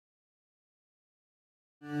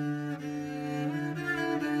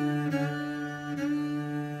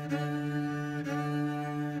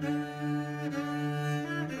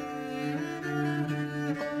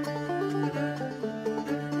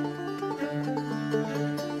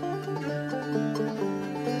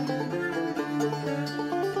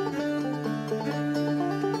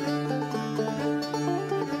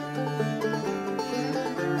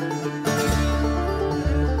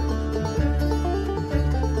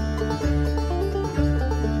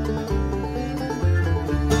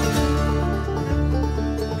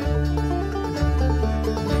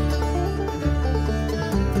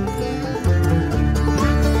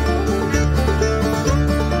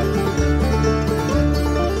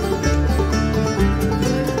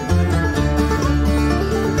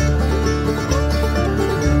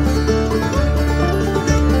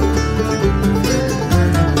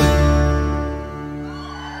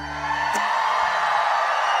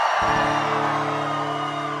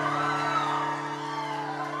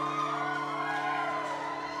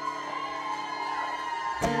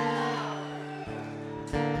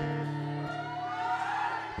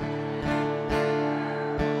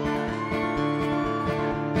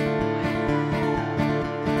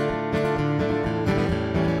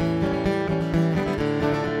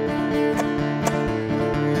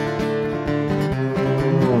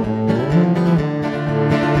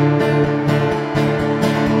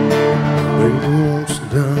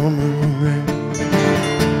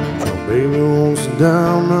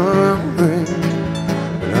diamond ring,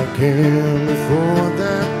 and I can't afford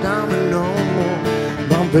that diamond no more.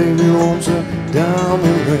 My baby wants a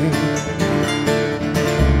diamond ring.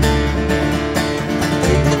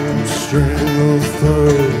 A string of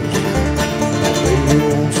pearls. My baby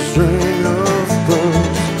wants a string of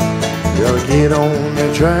pearls. Gotta get on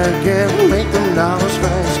the track and make them dollars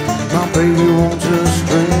fast. My baby wants a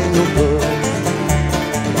string of pearls.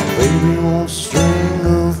 My baby wants a string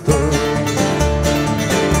of pearls.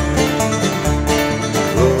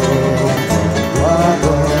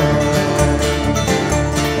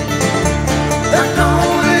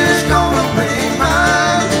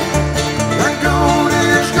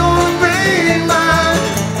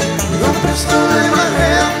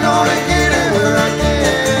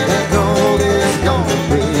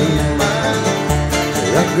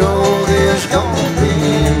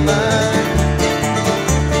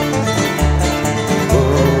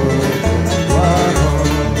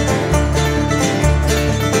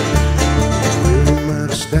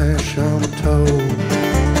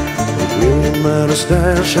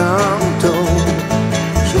 Stash, I'm told.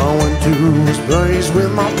 So I went to his place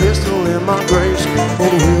with my pistol in my grace.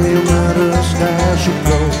 Oh, William had a stash of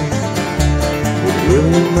gold. Oh,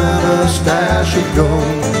 William had a stash of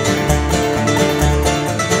gold.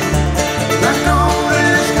 That gold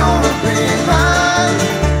is gonna be mine.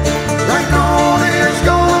 That gold is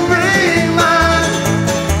gonna be mine.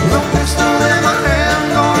 The pistol in my hand,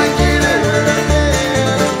 gonna get it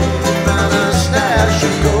again. Not a stash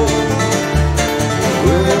of gold.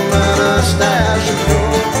 William had a stash of gold.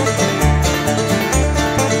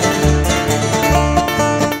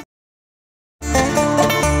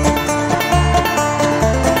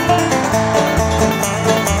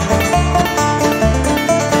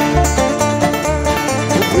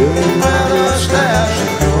 William had a stash of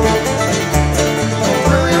gold.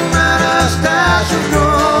 William had a stash of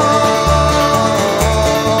gold.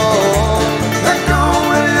 That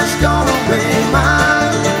gold is gonna be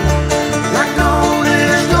mine. That gold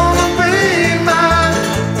is gonna be mine.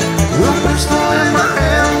 The pistol in my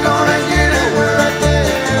hand, gonna get it where I can.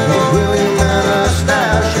 William had a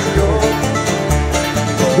stash of gold.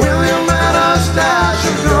 William had a stash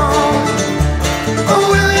of gold. Oh,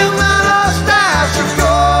 William had a stash of gold.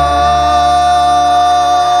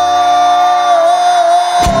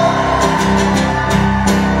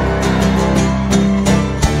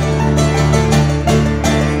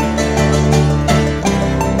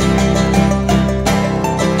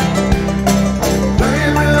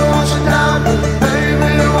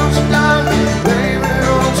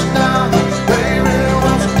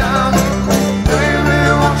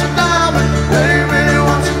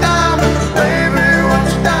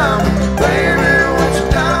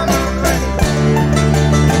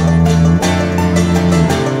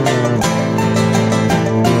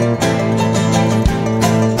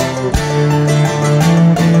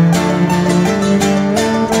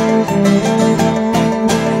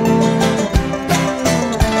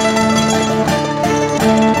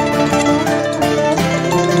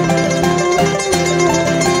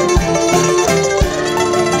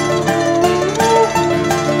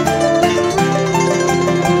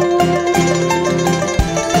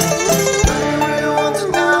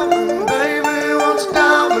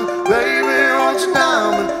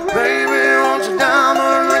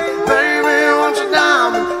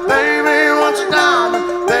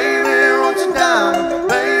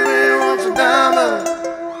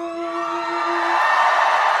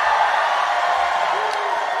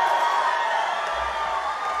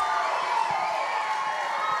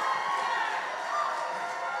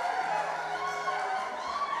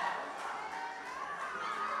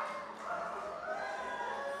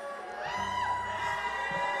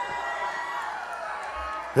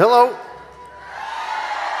 Hello.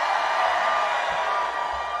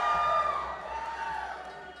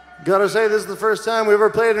 Gotta say, this is the first time we ever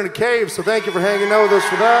played in a cave, so thank you for hanging out with us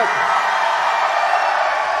for that.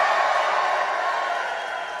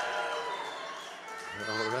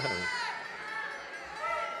 All right.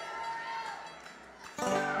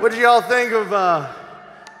 What did y'all think of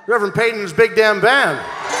Reverend Peyton's Big Damn Band?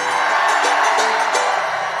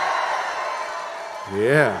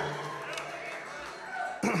 Yeah.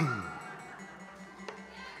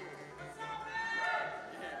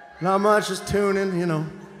 Not much, just tuning, you know.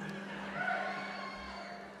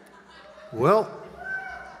 Well,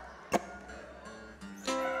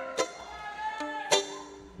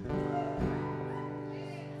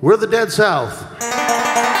 we're the Dead South.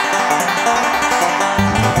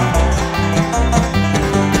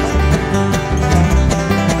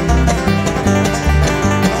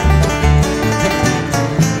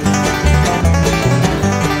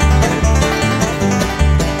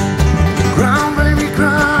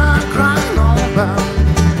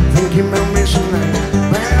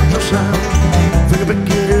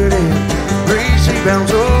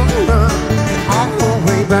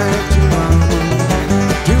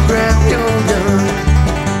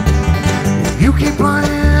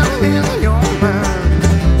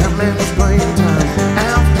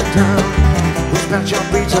 town. Push back your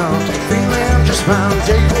beats out, feeling just fine.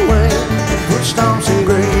 Take away footsteps and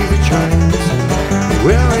gravy trains.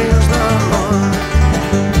 Where is the heart?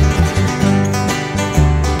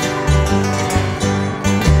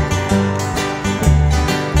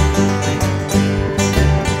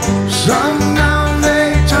 Sundown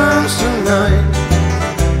day turns to night.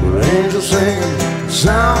 With angels singing, it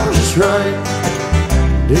sounds just right.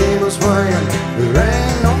 Demons playing, there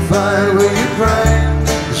ain't no fight where you pray.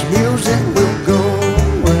 This music will go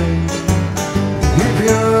away. Give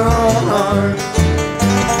your own heart.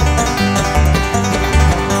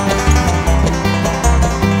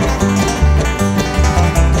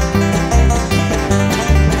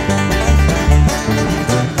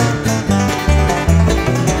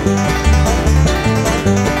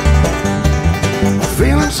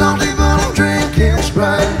 Feeling salty but I'm drinking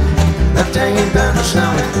Sprite. That dangin' band is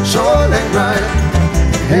sounding so late right.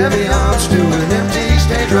 Heavy hearts to an empty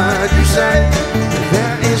stage right. You say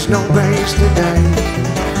there is no race today.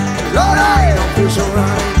 Lord, I don't feel so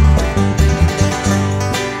right.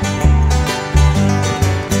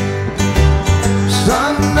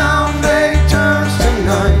 Sundown day turns to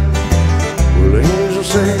night. Well, angels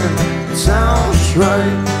singing, it sounds just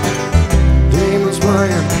right. Demons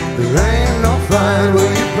playing, there ain't no fight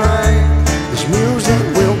where you pray. This music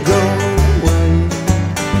will go away.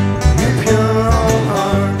 Give your own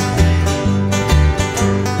heart.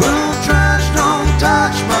 Blue trash don't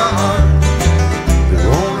touch my heart. They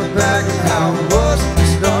want it back and how it was at the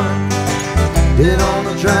start. Get on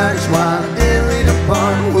the tracks, why did we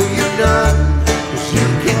depart? Will you done? 'Cause you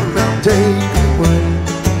cannot take away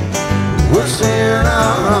what's in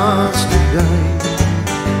our hearts today.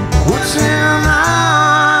 What's in our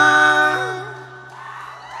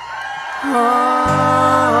hearts?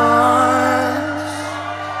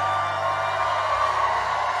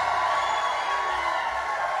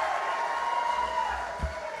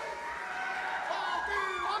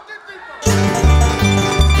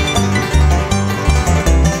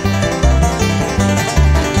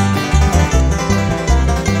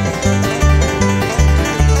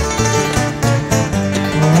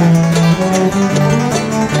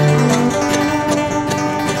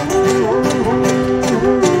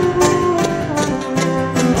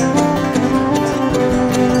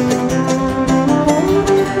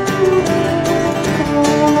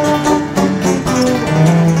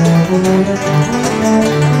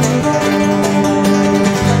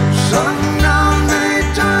 Sundown day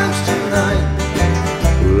turns to night.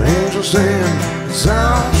 Well, angels singing, it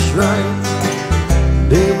sounds right.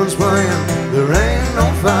 Demons playing, there ain't no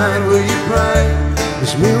fight where you pray.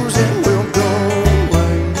 This music will go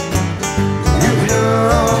away. Give your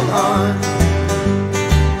own heart.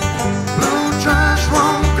 Blue trash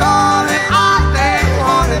won't call it out. They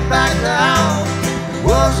want it back down.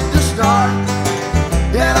 Was it the start?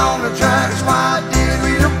 Get on the tracks, why did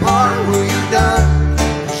we depart? Will you done?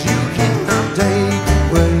 'Cause you cannot take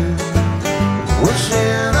away what's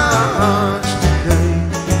in our hearts today.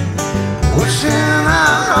 What's in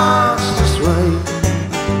our hearts this way?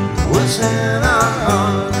 What's in our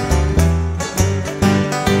hearts?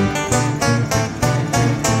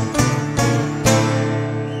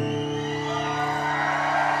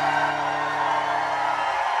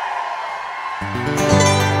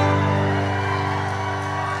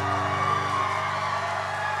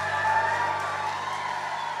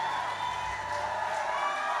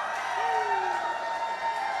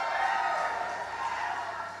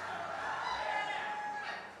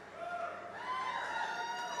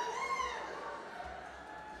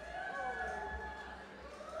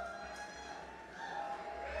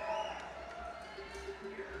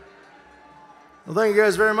 Well, thank you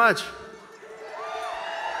guys very much.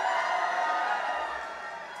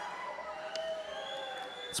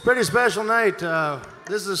 It's a pretty special night.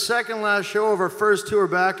 This is the second last show of our first tour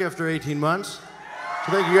back after 18 months.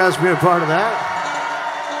 So thank you guys for being a part of that.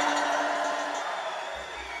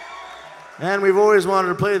 And we've always wanted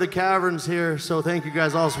to play the Caverns here, so thank you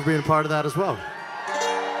guys also for being a part of that as well.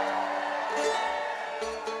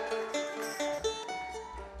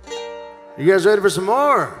 You guys ready for some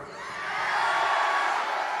more?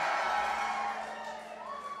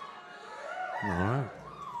 All right.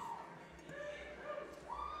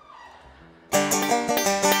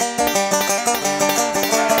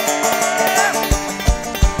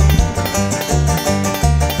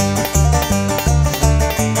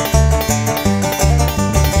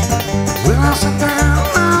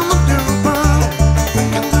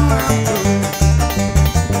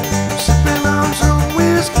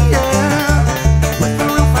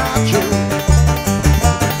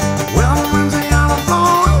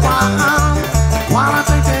 While I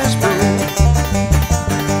take this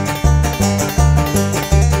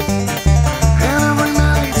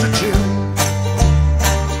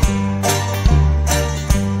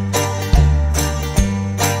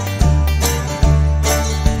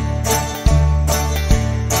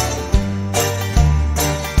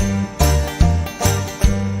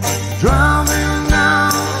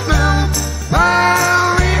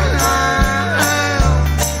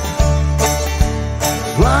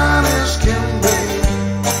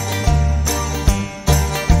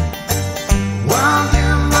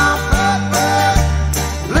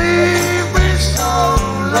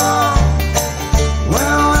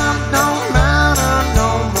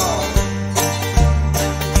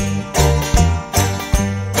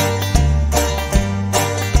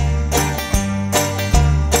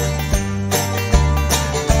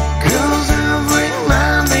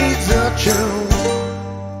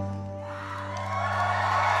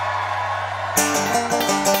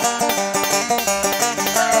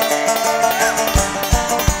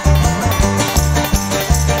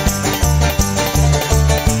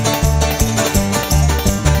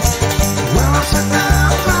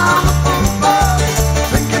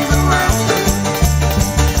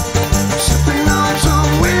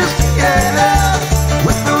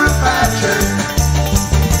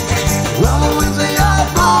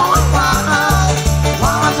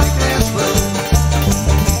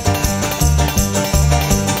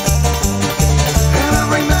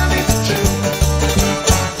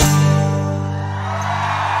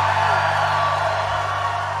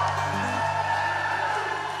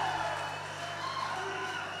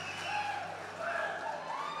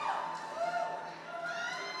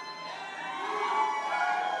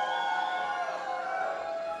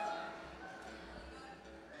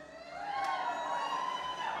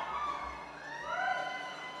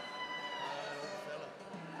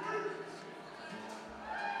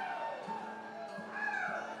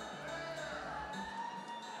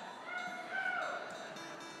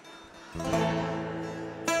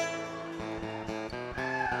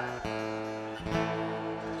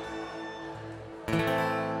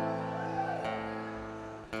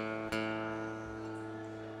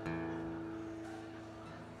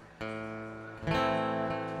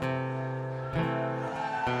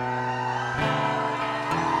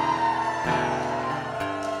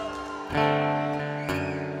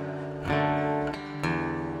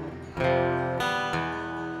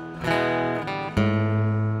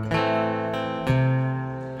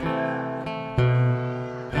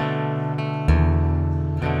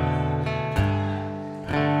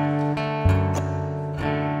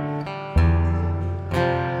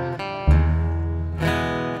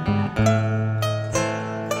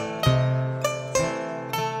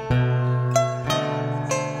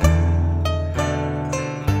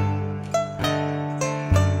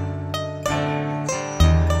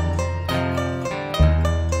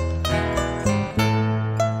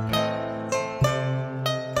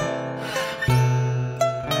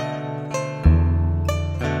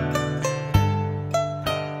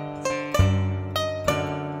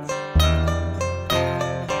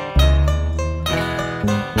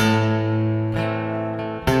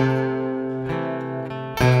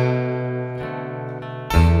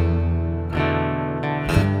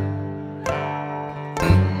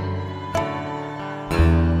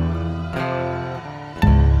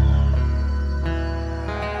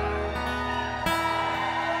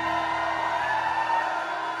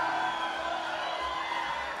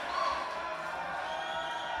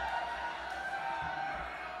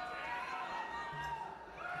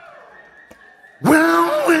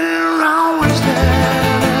Well, we're always there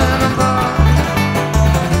in a bar,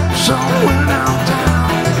 somewhere downtown.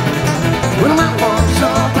 When my walks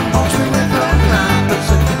up and pokes me with a knife and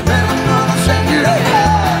says, "Never gonna send you to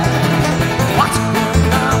hell." What's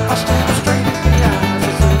going on? I stare straight in the eyes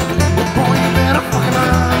and say, "Well, boy, you better fucking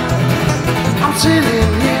run." I'm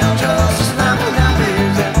sitting here just as long as I'm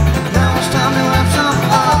busy. Now it's time to have some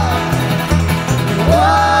fun.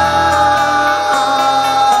 Whoa.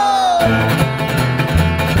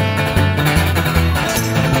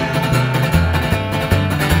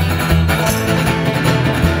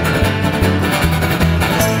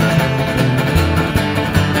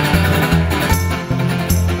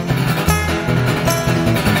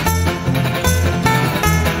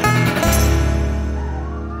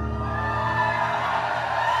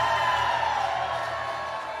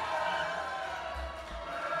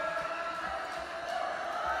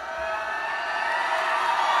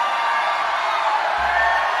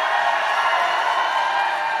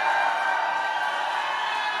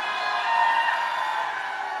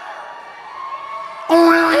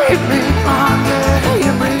 Well, it hit me hard, yeah,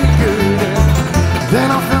 hit me good. Then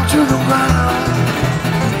I fell to the ground.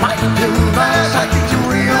 Fighting too fast, I kicked you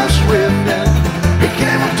real swift. It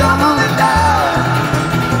came and tumbled it down.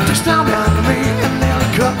 Just down behind me and nearly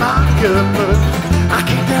cut my gut, but I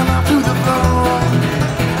kicked him out to the floor.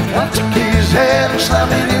 I took his head and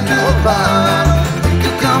slammed it into a bar. He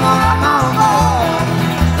could come around no more.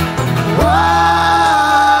 Whoa.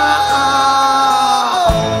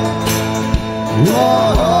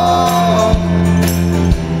 Whoa,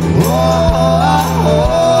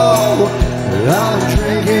 whoa, I'm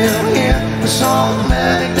drinking here for so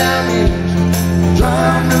many damn years,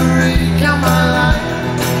 trying to recount my life.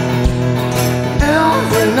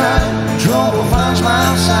 Every night, trouble finds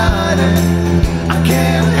my side, and I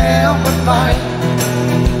can't help but fight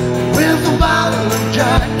with a bottle of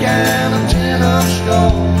Jack and a tin of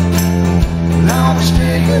Skull. Now I'm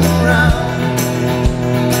sticking around.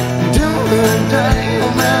 Good day,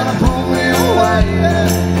 oh man, I pull me away,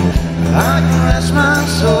 I can rest my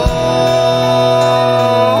soul.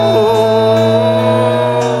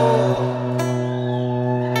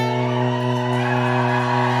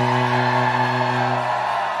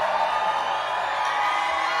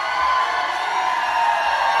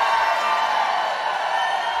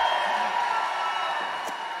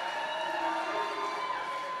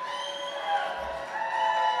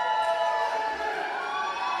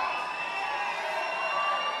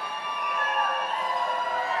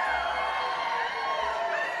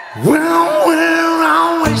 Well, we're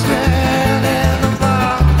always there in the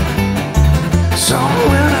bar,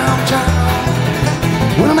 somewhere downtown.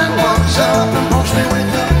 When that walks up and pokes me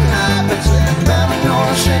with a knife and says, "Baby, I'm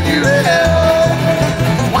gonna send you to hell."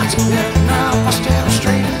 Watch me now, I stare him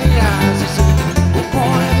straight in the eyes and say, "Oh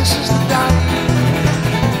boy, this is the day."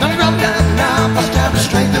 Then I dropped down now, I stabbed it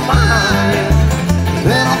straight in my eye.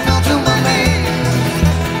 Then I fell to my knees.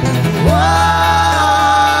 Whoa.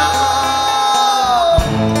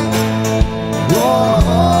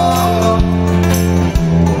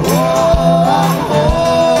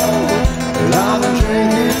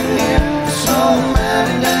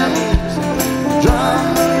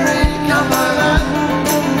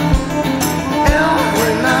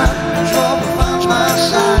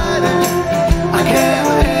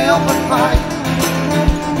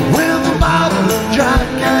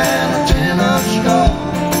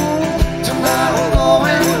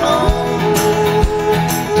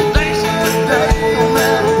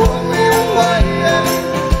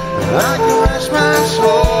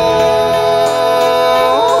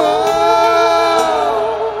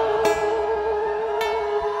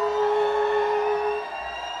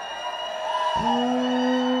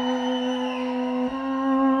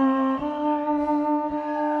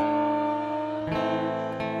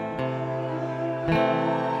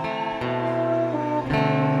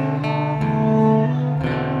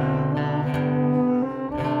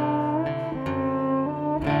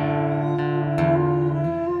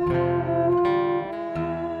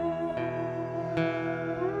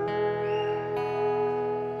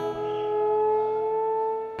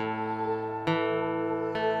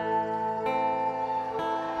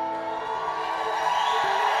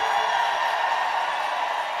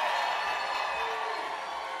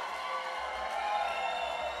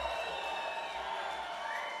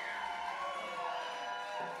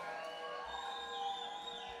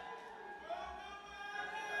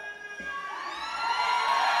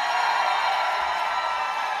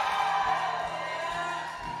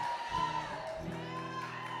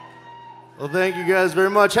 Well, thank you guys very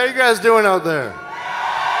much. How you guys doing out there?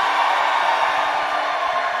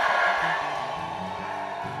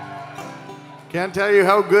 Can't tell you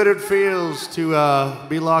how good it feels to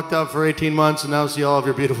be locked up for 18 months and now see all of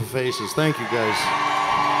your beautiful faces. Thank you, guys.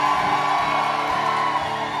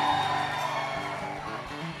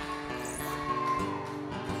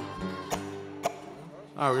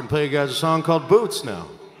 All right, we're going to play you guys a song called Boots now.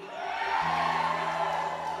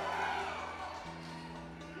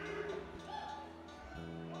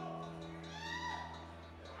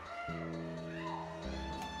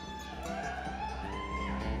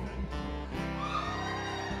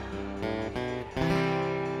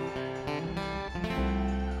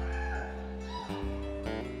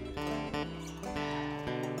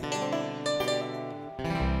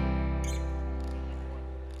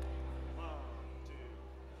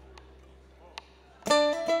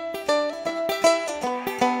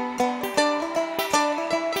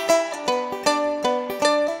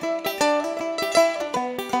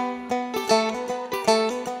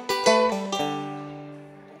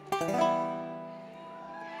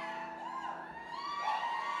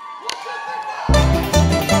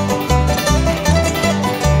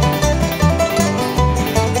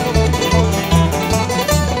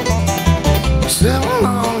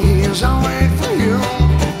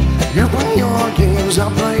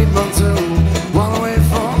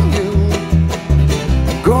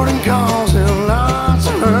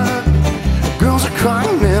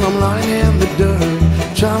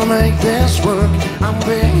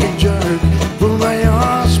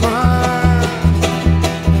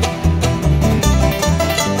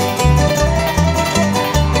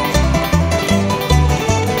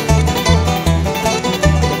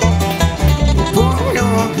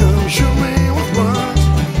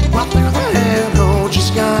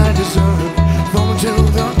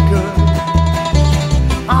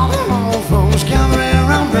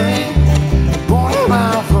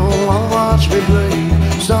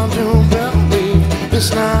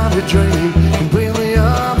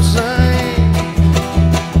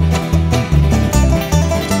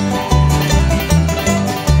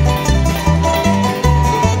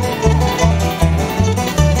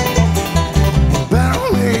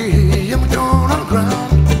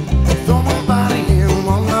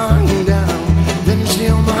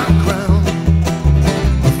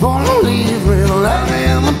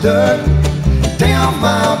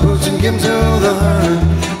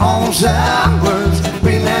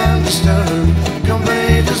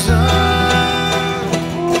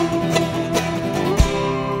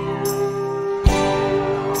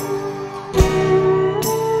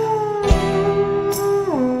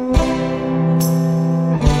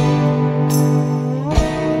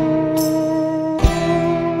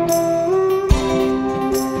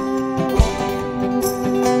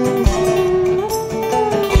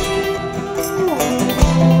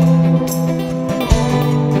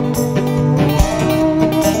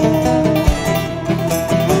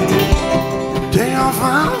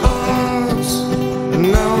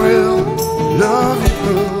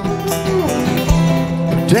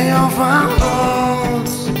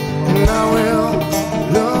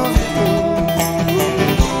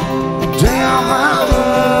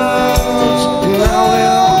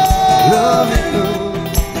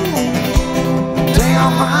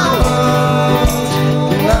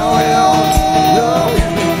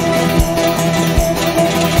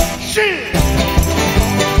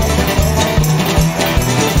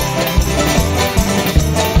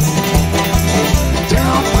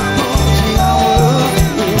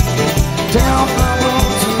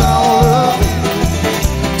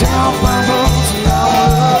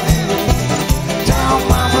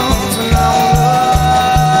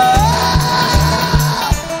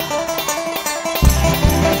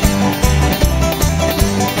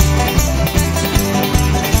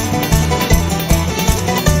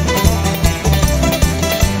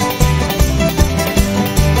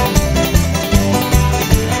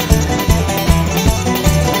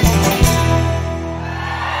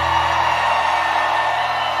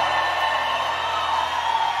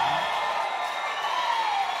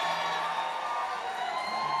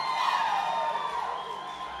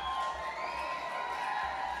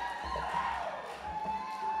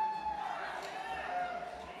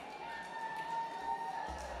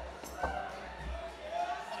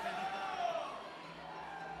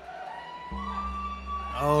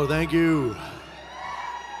 Oh, thank you.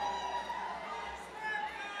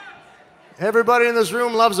 Everybody in this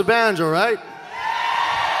room loves a banjo, right?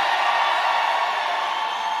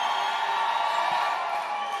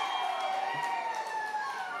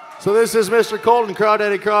 So this is Mr. Colton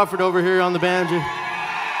Crawdaddy Crawford over here on the banjo.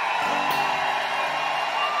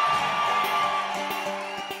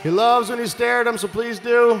 He loves when you stare at him, so please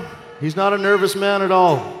do. He's not a nervous man at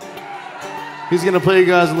all. He's gonna play you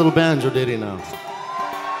guys a little banjo ditty now.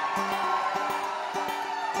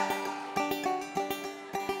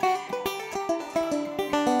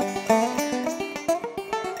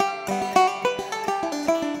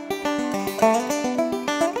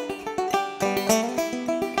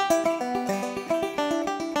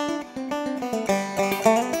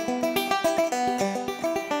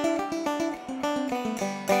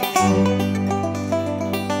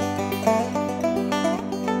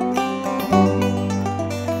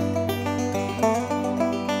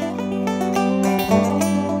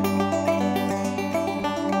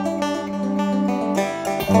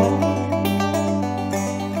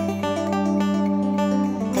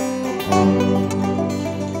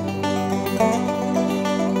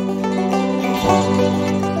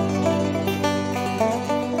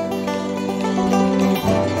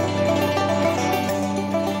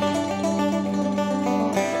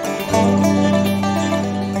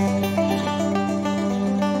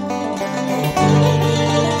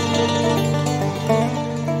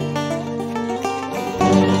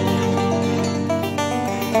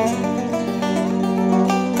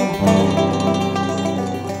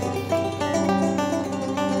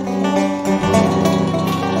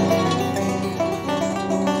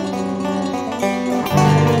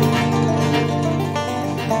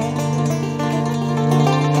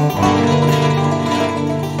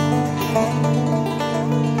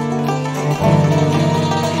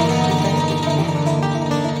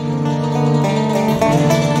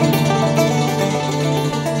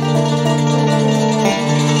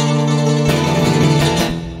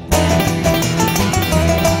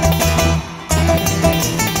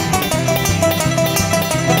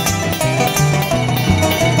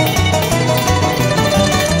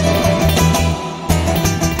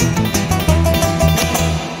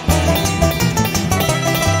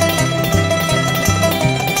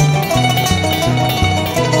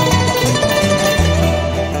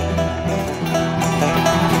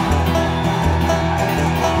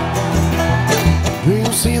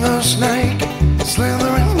 See the snake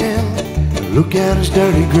slithering in. Look at his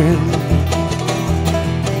dirty grin.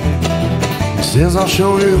 He says, I'll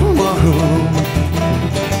show you the world.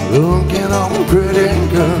 Look at all the pretty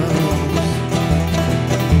girls.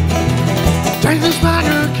 Take this bag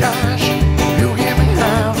of cash. You give me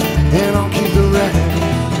half, and I'll keep the rest.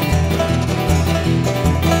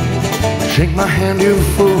 Shake my hand, you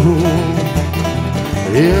fool.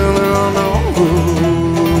 Yeah, there are no rules.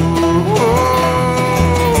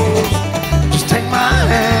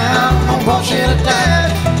 Bullshit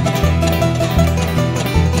attached,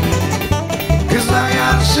 'cause I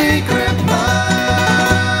got a secret plan.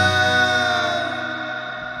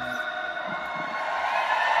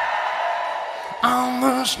 I'm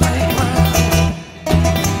the snake man.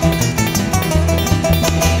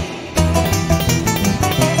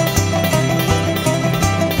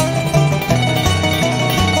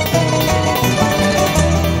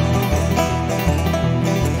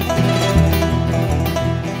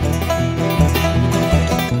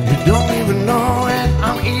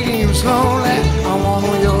 Slowly, I want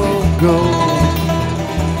where you'll go.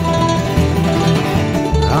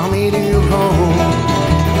 I'm eating you whole,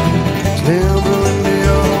 slither into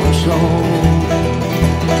your soul.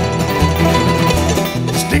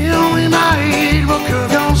 Still we might will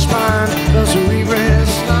curve your spine, thus a regress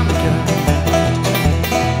stomach.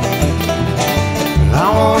 I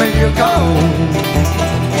wanted you gone,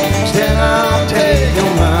 instead I'll take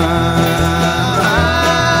your mind.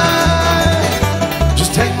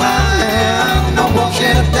 Take my hand, no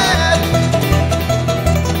bullshit at that.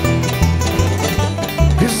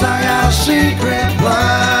 'Cause I got a secret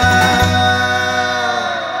plan.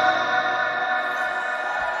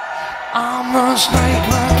 I'm the snake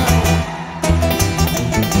man.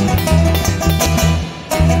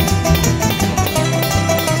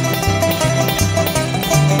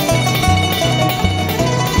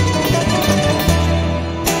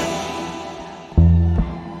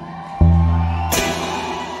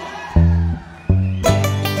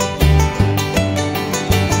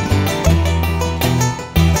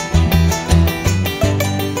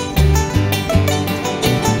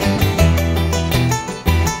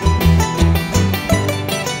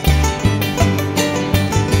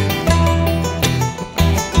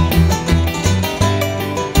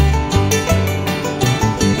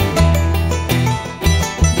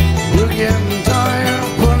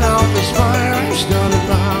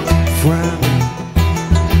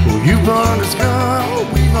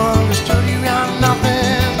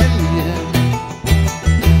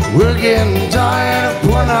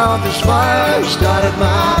 fire started, my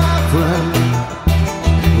friend.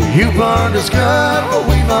 You burned us good, but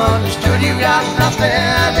we've understood you got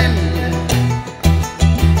nothing in you.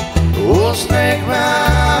 Oh, snake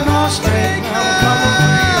man, come with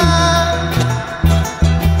me.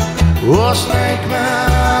 Oh, snake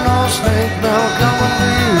man, come with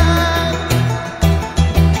me.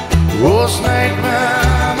 Oh, snake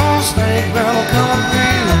man, come with me.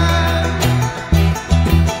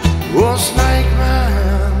 Oh, snake man.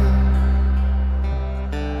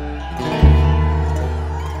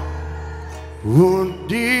 What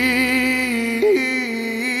did you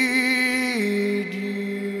do?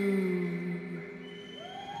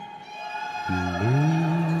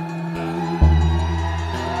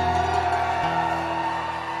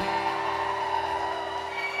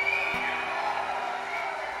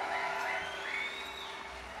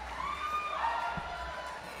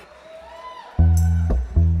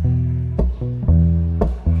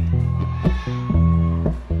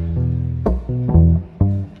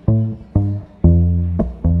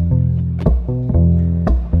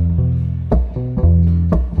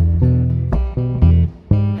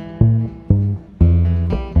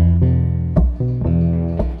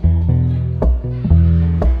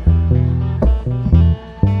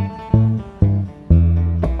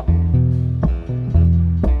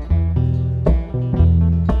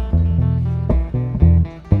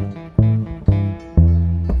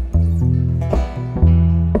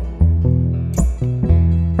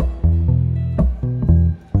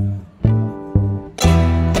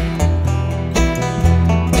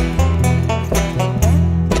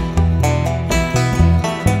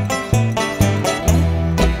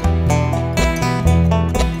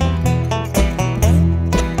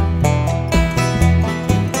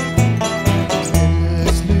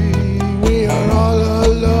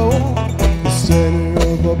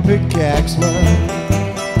 Pickaxe man,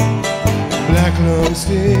 black lung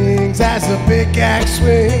stings as the pickaxe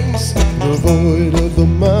swings. The void of the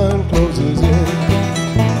mind closes in.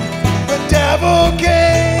 The devil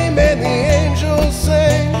came and the angels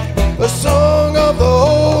sang a song of the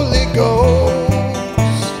Holy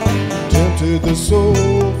Ghost. Tempted the soul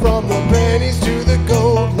from the pennies to the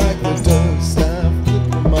gold, like the dust I've put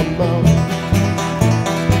in my mouth.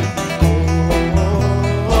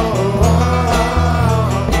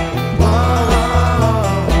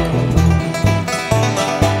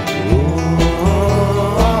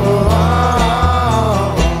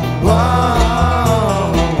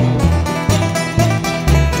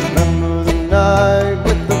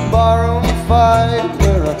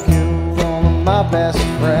 Best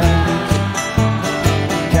friend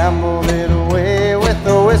gambled it away with a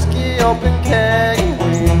whiskey open keg, and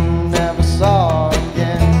we never saw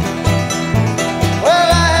again. Well,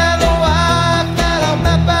 I had a wife that I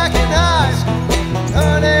met back in high school.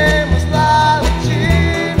 Her name was Lila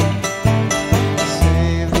Jean.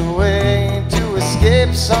 Saved the way to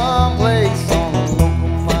escape someplace on a local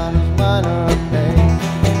miner's minor pay.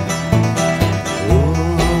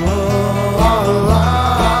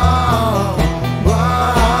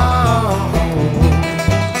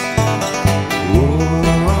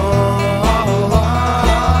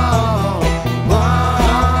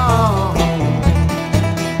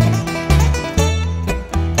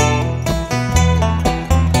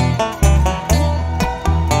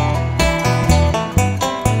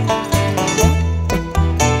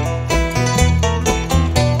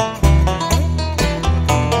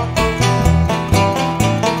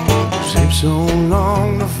 So long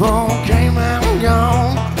the phone came and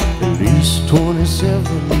gone, at least 27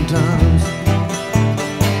 times.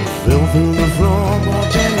 Fell through the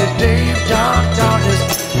floorboards in the deep dark darkness.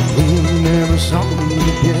 We never saw me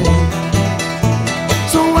again.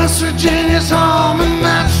 So West Virginia's home, and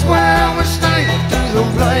that's where we stay, through the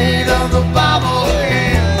blade of the Bible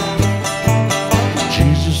again.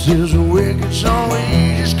 Jesus is a wicked, so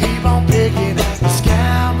we just keep on picking the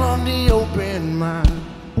scab on the open mind.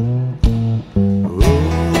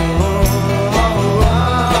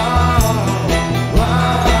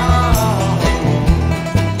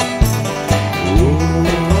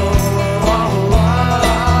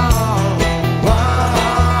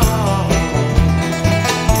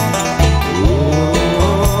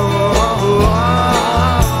 Oh,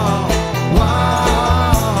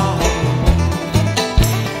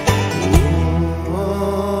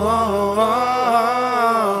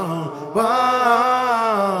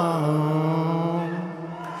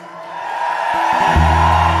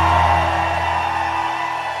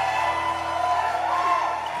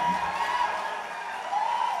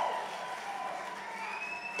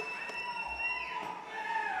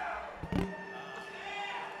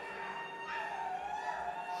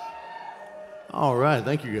 All right,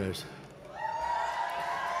 thank you guys.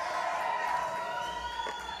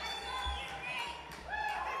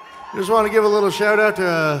 Just want to give a little shout out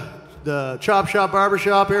to the Chop Shop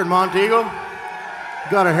Barbershop here in Montego.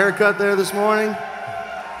 Got a haircut there this morning.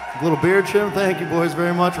 A little beard trim. Thank you boys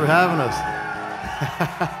very much for having us.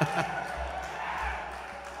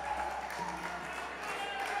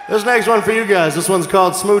 This next one for you guys. This one's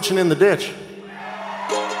called Smooching in the Ditch.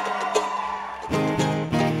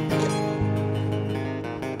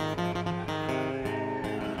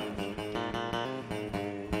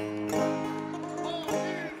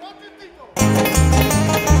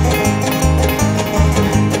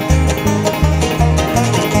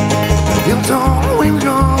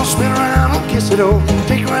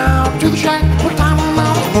 Take her out to the shack, what time of the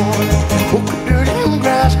morning? Woke up dirty in the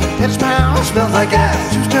grass, and his mouth smelled like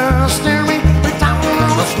gas. She was just staring me, what time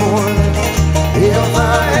of this morning? If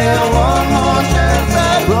I had one more chance,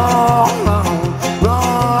 I'd run.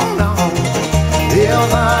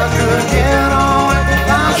 If I could get away,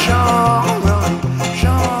 I'd sure run.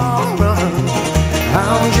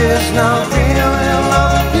 I'm just not feeling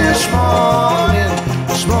love this morning.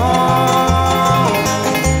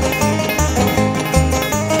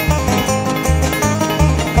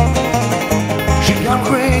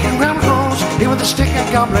 With a stick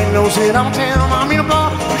and got black nose, and I'm telling I mean a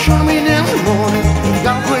bar, showing me in the morning.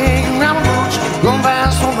 Got a quick and grab a boots, going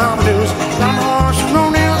fast on my news. Got a horse and no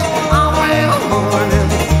news, I'll wait in the morning.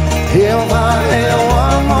 If I had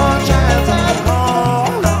one more chance, I'd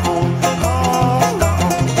hold on.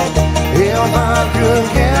 If I could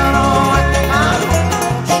get away, I'd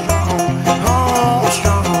hold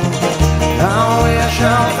strong. I wish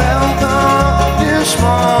I felt the love this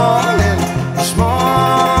morning.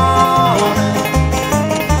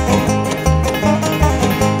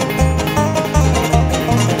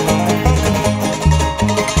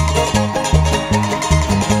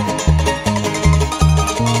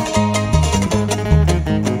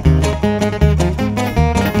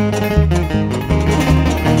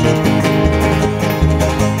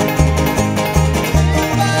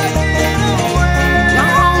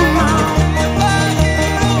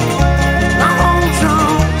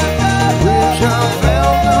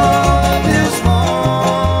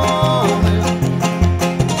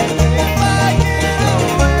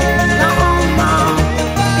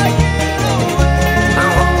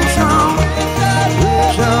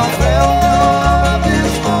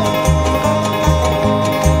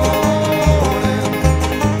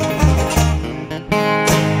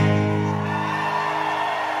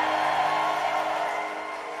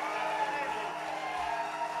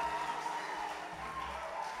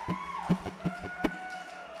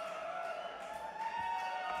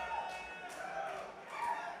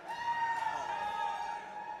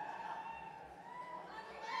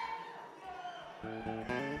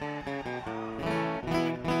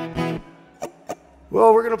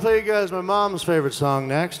 Well, we're going to play you guys my mom's favorite song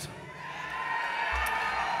next.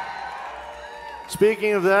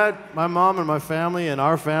 Speaking of that, my mom and my family and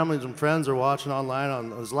our families and friends are watching online on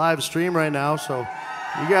this live stream right now, so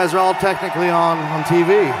you guys are all technically on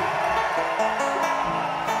TV.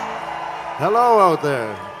 Hello out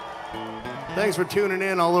there. Thanks for tuning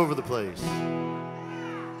in all over the place.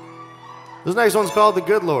 This next one's called The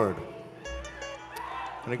Good Lord.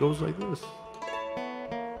 And it goes like this.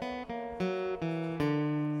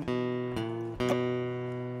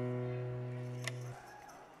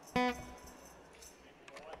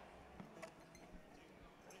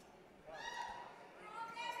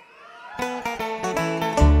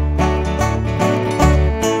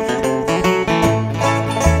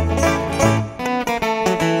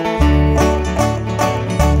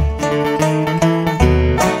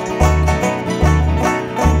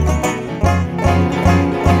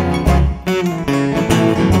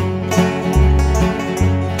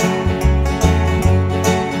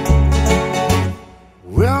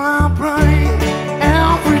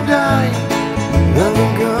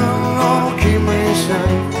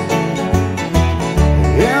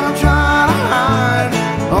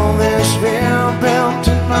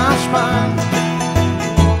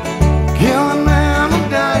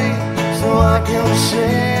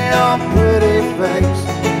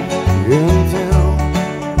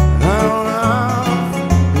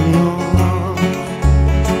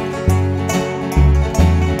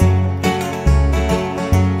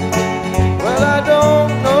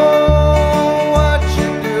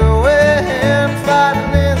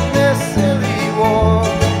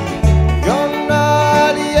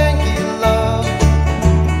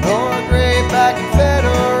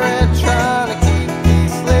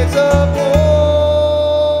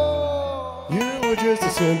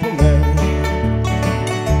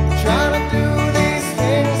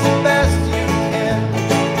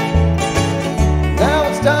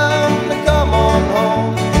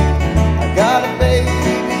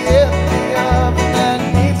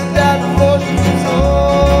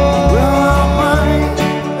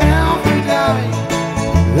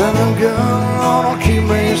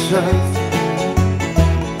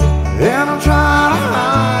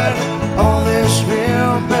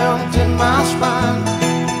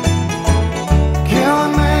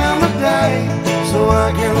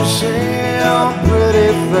 see your pretty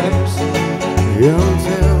face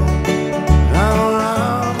until I'm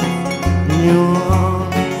around your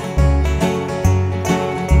arms.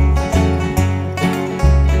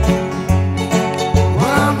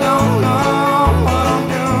 Well, I don't know what I'm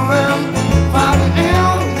doing, fighting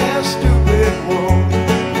in this stupid war.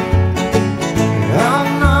 I'm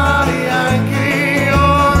not a Yankee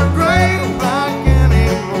or a greenback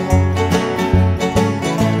anymore.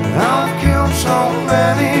 I've killed so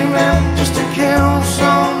many men just to kill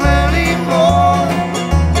so many more.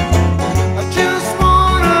 I just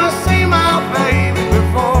wanna see my baby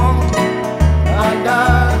before I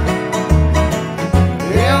die.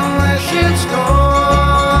 In this shitstorm.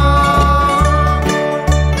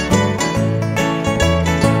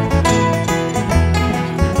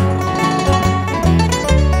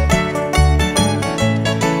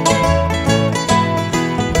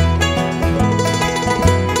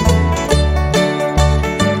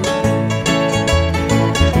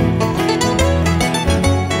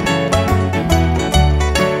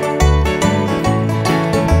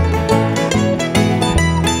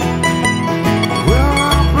 Well,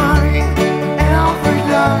 I pray every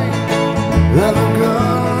day that the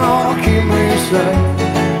gun will keep me safe,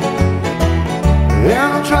 and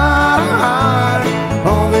I try to hide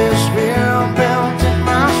all this fear built in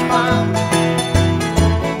my spine.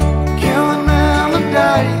 Killing every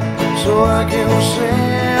day so I can see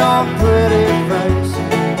your pretty face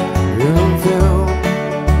until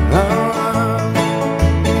I'm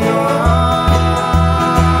in your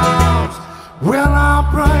arms. Well, I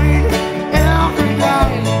prayed every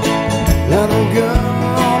day that the gun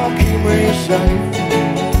will keep me safe,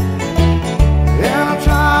 and I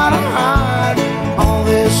try to hide all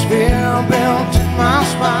this fear built in my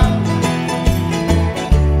spine.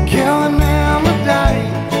 Killing them a day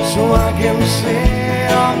so I can see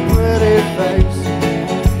your pretty face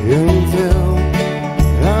until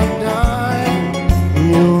I die in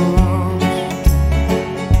your arms.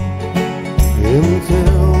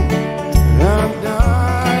 Until I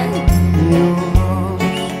die in your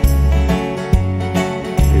arms.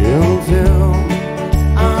 Until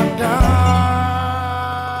I die.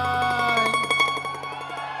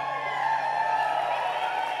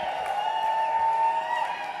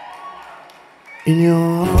 In your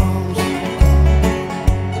arms.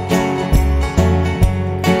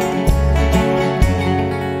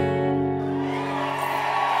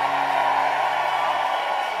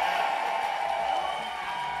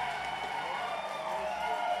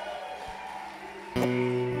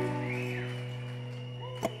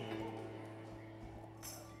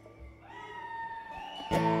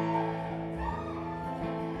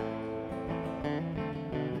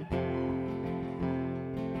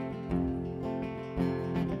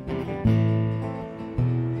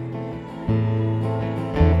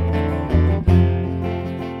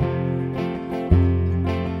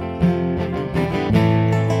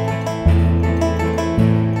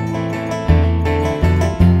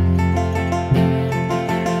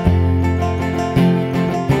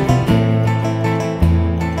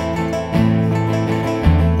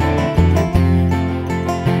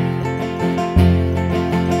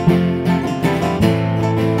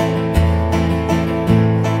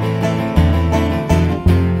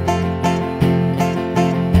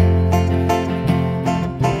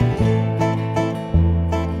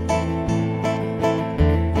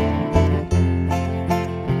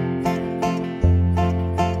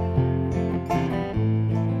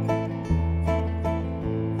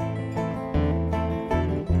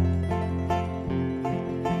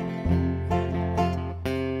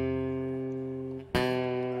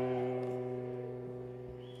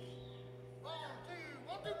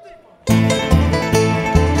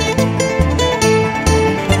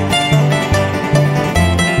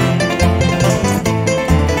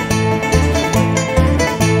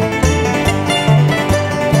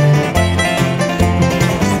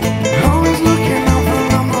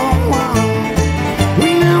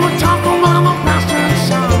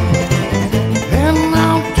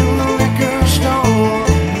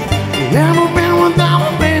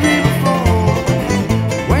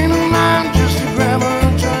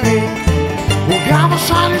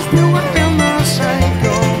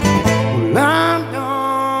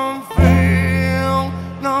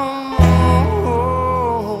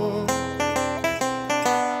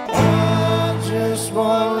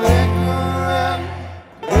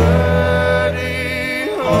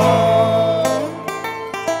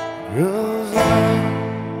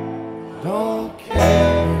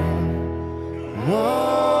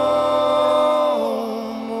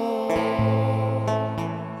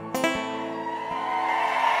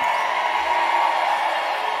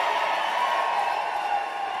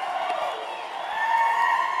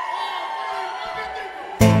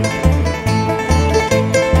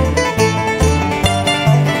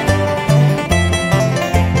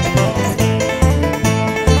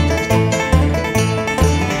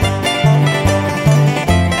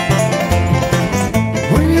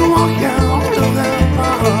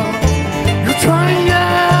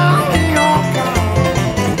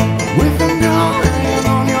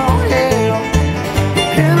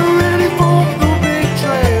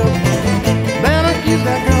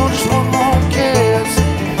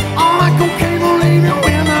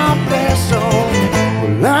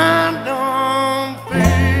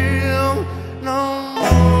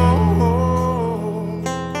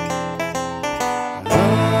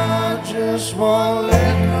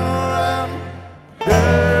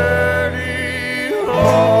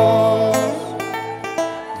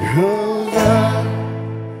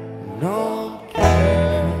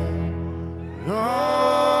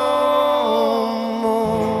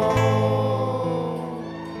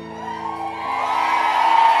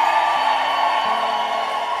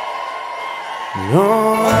 I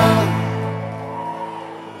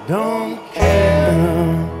don't care.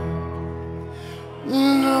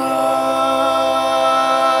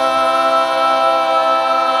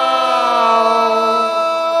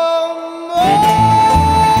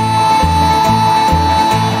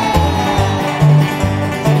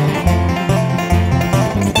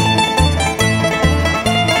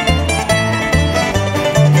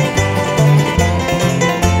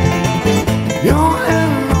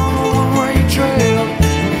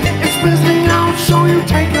 So you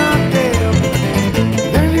take a dip,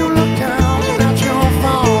 then you look down at your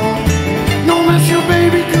phone. No, that's your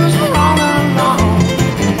baby, 'cause we're all alone.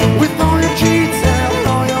 With all your cheats and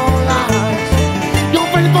all your lies, your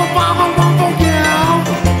faithful father won't forgive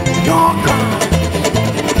your crimes.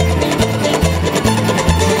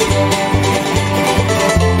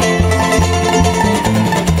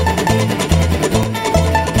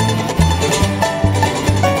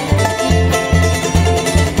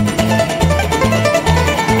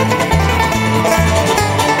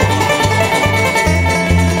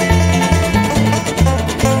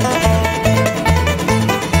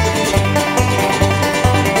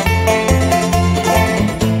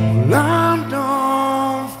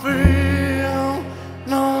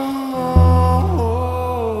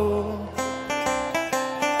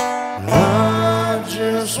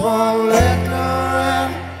 Just one liquor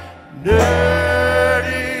and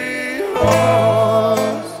dirty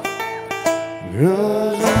horse,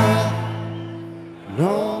 'cause I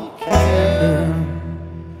don't care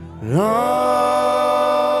no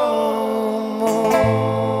more.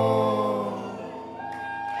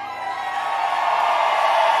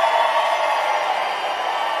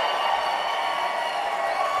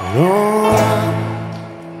 No, I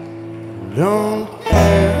don't care.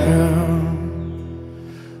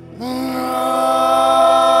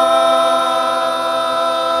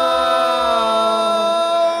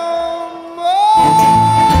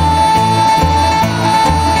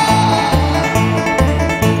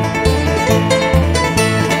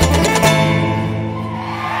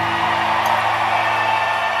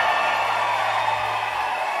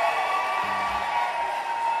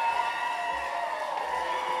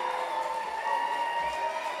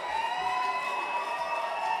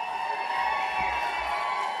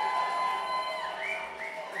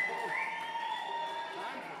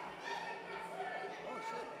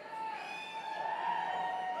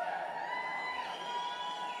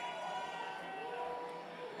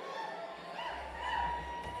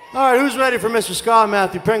 All right, who's ready for Mr. Scott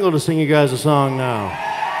Matthew Pringle to sing you guys a song now?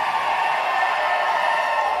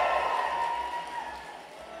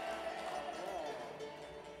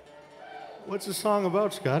 What's the song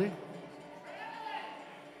about, Scotty?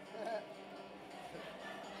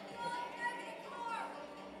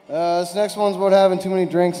 This next one's about having too many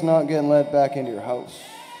drinks and not getting let back into your house.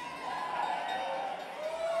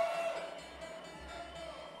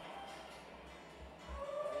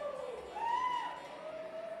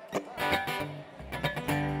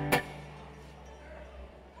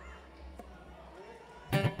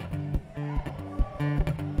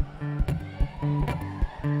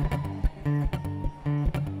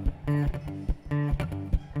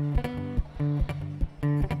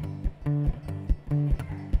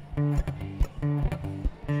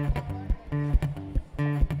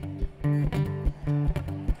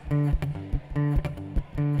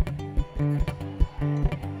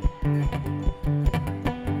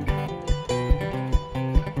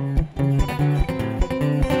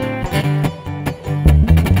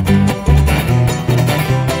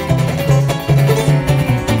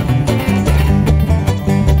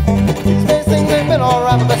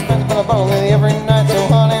 Alright, my best friend's been a bottle every night, so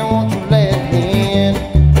honey, won't you let me in?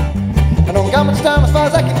 I don't got much time as far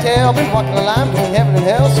as I can tell, been walking the line between heaven and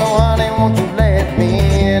hell, so honey, won't you let me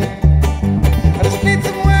in? I just need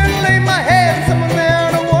somewhere to lay my head, someone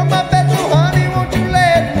there to warm my bed, so honey, won't you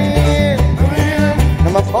let me in?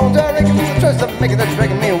 Now my bones are aching from the choice of making that's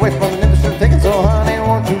dragging me away from the industry taking, so honey,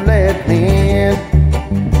 won't you let me in?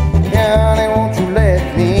 Yeah, honey, won't you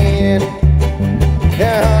let me in?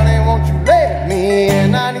 Yeah, honey, won't you let me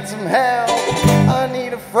in? I need some help, I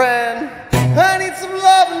need a friend, I need some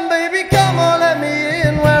loving, baby, come on, let me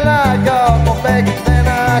in. Well, I got more baggage than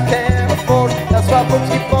I can afford.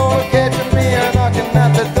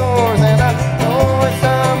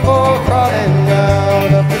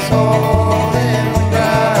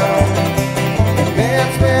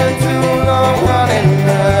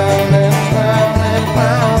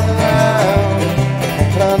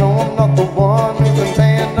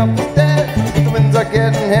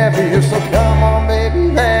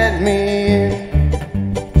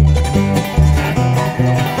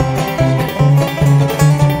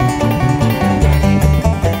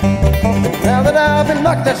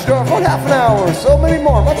 about half an hour or so, maybe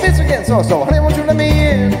more. My feet are getting so. Honey, won't you let me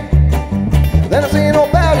in? Then I see an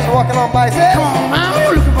old pal just walking on by. Said, Come on, man,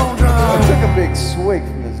 you're looking for a drive. I took a big swig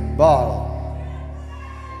from this bottle.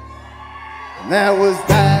 And that was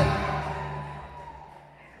that.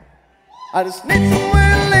 I just need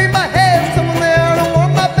somewhere to lay my head, someone there to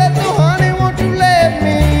warm my bed. So honey, won't you let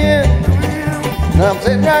me in? Now I'm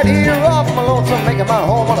sitting right here off my lonesome, making my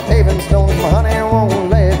home on the paving stones. My honey won't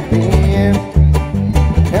let me in.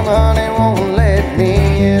 And my honey won't let me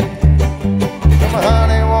in. And my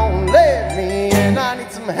honey won't let me in. I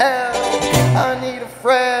need some help. I need a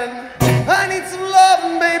friend. I need some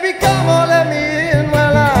loving, baby. Come on, let me in.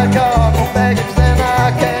 Well, I got no baggage and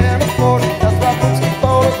I can't afford it. That's why folks keep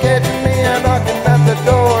on catching me and knocking at the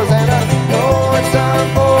doors. And I know it's time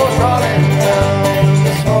for crawling down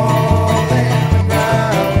this hole in the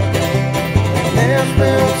ground. It's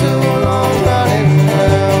been too long running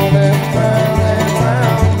round and round and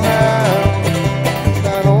round and round.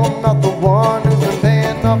 I know I'm not the one who's been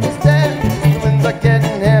paying off his debt. The winds are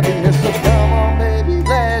getting heavier, so come on, baby,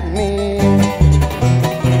 let me in.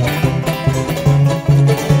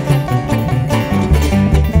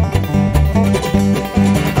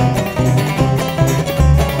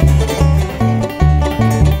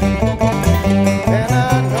 And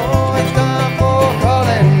I know it's time for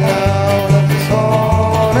crawling down of this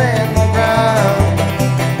hole in the ground.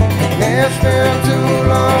 It's been too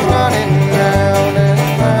long running round and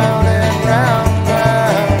round and round and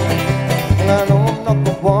round. And I know I'm not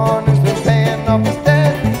the one who's been paying off his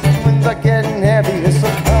debt. The winds are getting heavier, so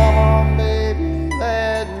come on, baby,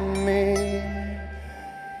 let me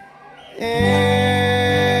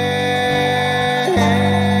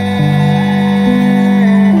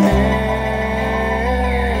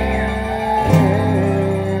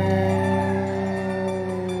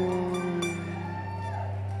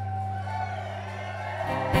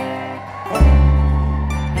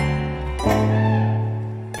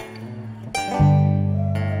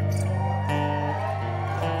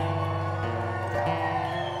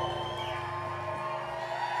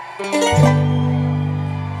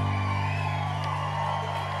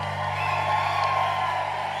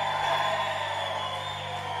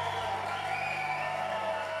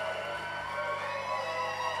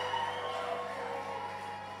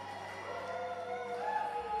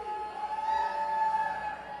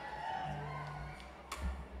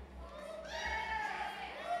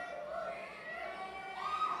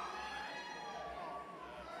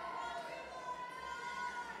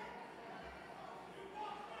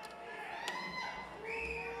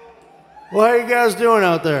Well, how you guys doing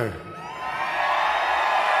out there?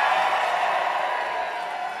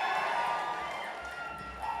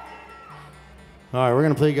 All right, we're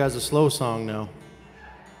gonna play you guys a slow song now.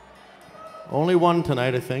 Only one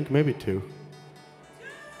tonight, I think, maybe two.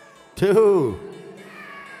 Two.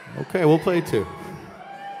 Okay, we'll play two.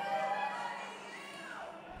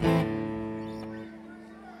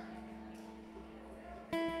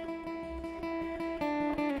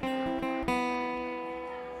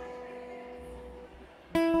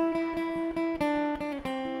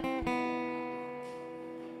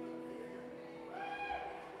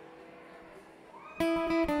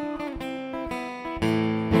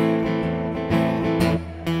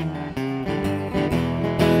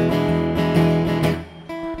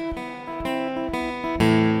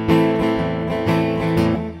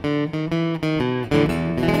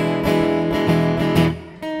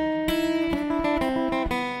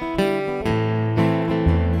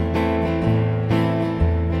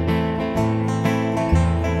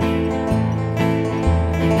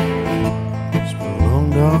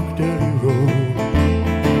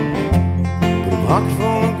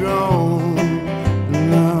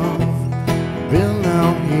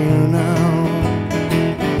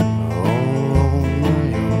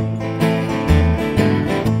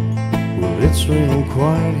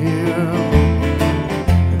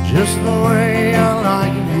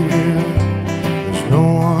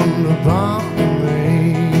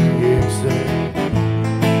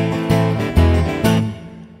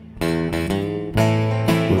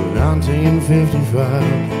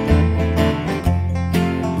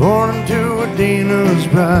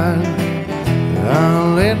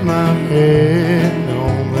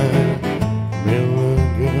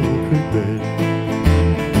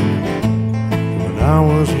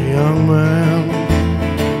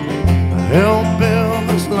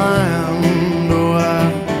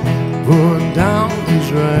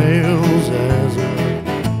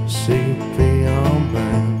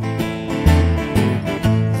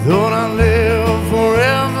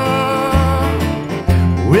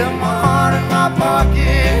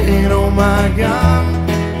 my gun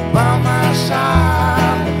by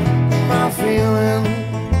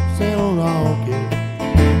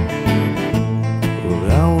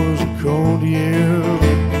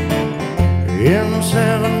in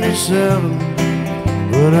 77,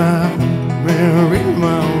 but I married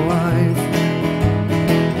my wife.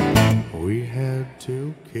 We had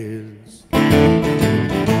 2 kids. I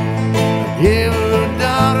gave her a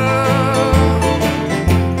daughter,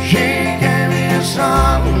 she gave me a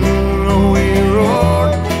son. We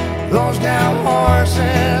rode those damn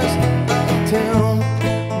horses until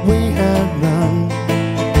we had none.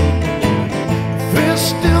 Fists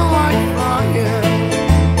still like flying,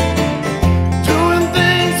 doing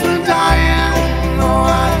things for dying. Oh,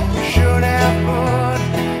 I should have put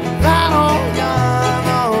that old gun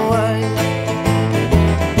away.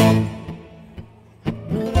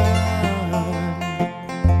 But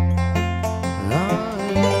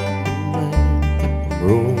I'm a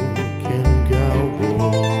broken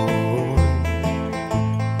cowboy,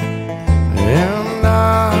 and I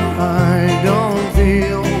don't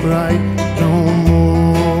feel right no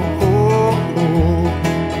more,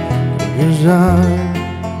 'cause I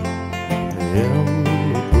am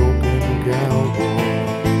a broken cowboy.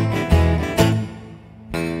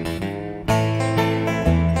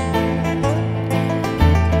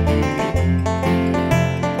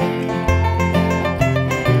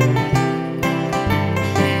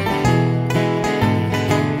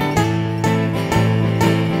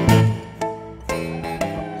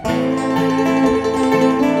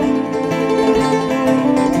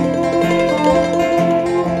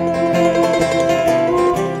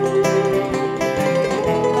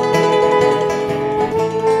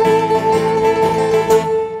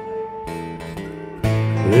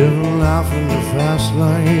 Living life in the fast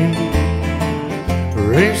lane,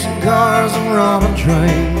 racing cars and robbing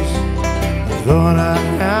trains. I thought I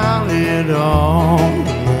had it all, and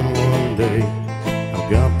then one day I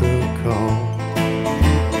got the call.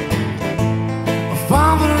 My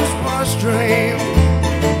father's was dream,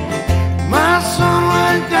 my son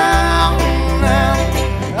went down, and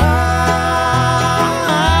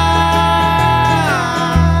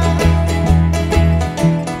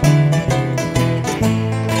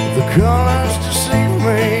the colors deceive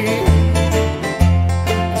me,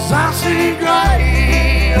 'cause I see gray.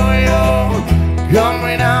 Oh, you got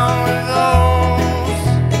me down with those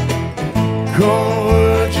cold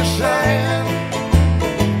words you said.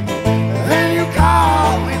 Then you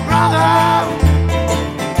called me brother,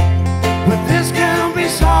 but this can't be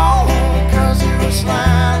so, 'cause you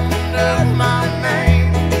slandered my name.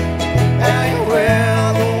 Anywhere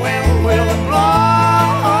the wind will blow,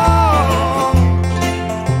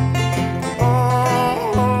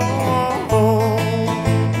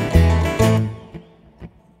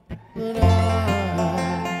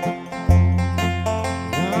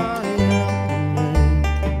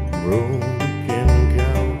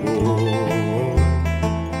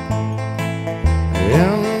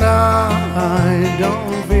 and I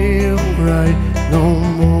don't feel right no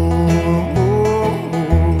more,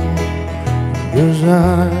 'cause I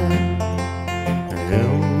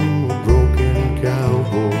am a broken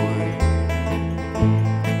cowboy.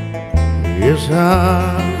 Yes, I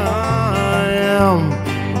am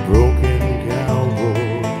a broken cowboy.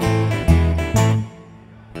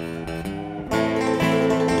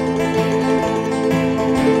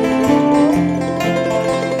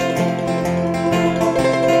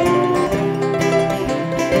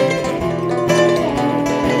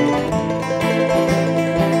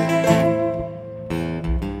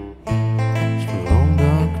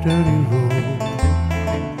 Dirty road,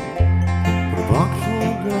 but a box full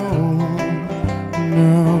of gold.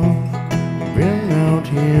 Now, been out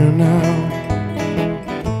here now,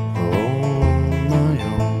 all on my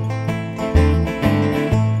own.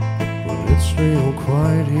 Well, it's real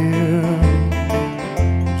quiet here,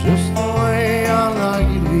 just the way I like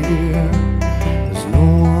it here. There's no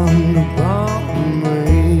one to bother me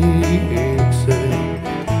except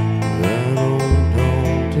that old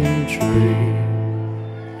daunting tree.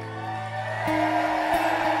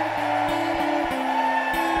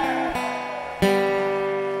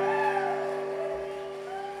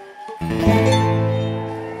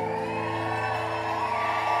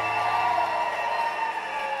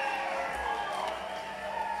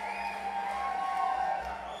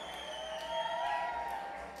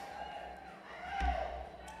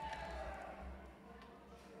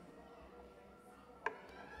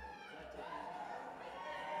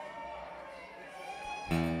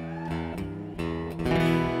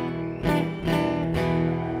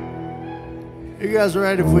 You guys all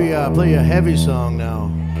right if we play a heavy song now?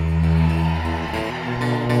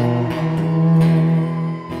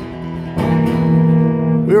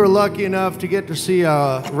 We were lucky enough to get to see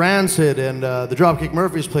Rancid and the Dropkick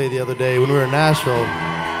Murphys play the other day when we were in Nashville.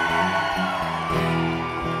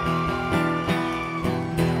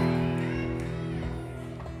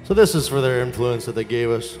 So this is for their influence that they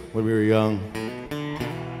gave us when we were young.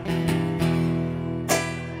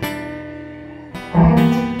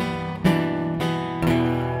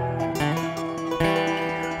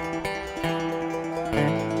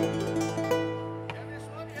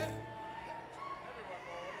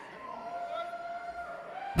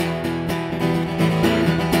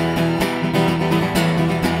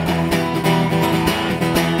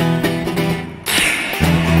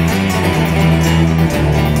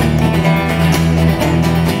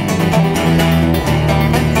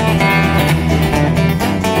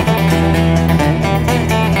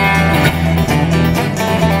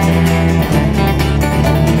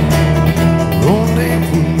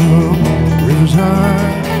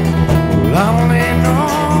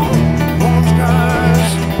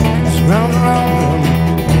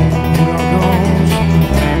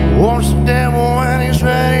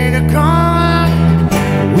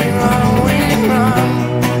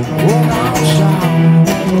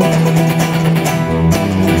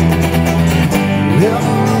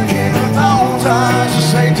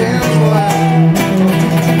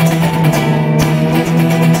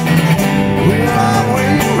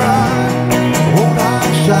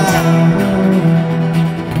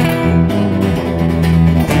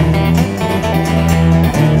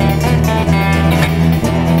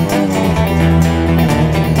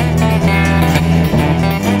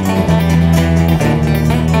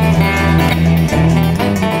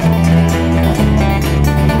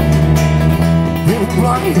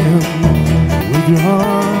 With your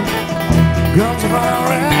heart, guns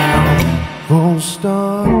fire out, full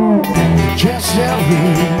start. Just tell me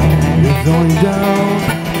you're going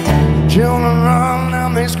down. Children run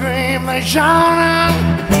and they scream, they shout out.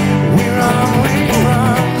 We run,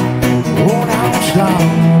 won't have stop.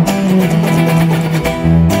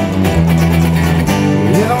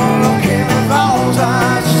 You're looking in those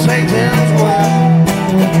eyes, Satan's well.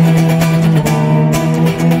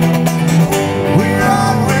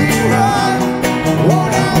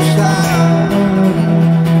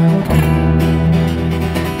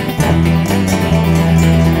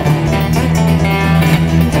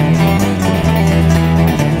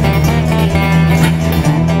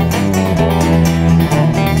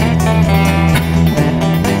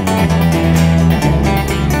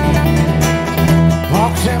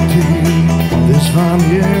 This fine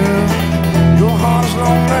year, your heart's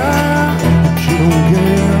lonely, but you don't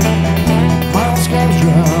care. My scales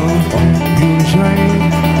drown, you insane.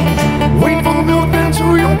 Wait for the milkman so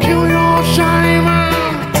you'll kill your shame.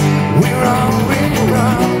 We run,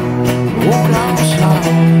 won't outside.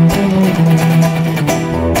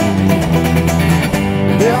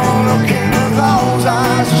 They're looking in those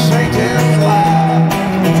eyes of Satan's fire.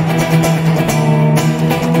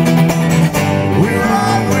 We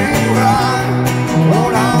run,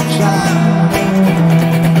 won't outside.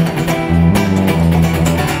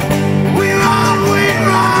 We run,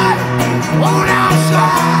 won't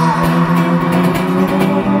outside.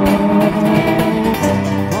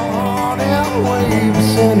 My heart and waves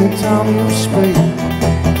anytime you speak.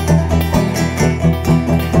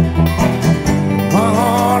 My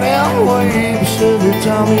heart and waves every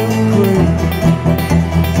time you breathe.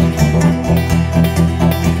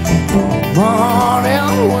 My heart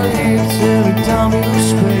and waves every time you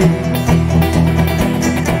speak.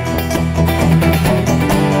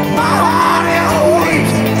 My heart and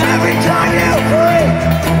waves every time you breathe.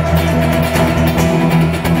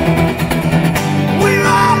 We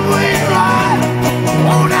run,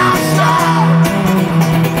 won't outside.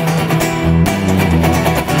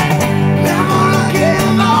 Never look in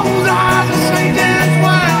those eyes and say that's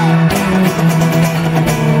why.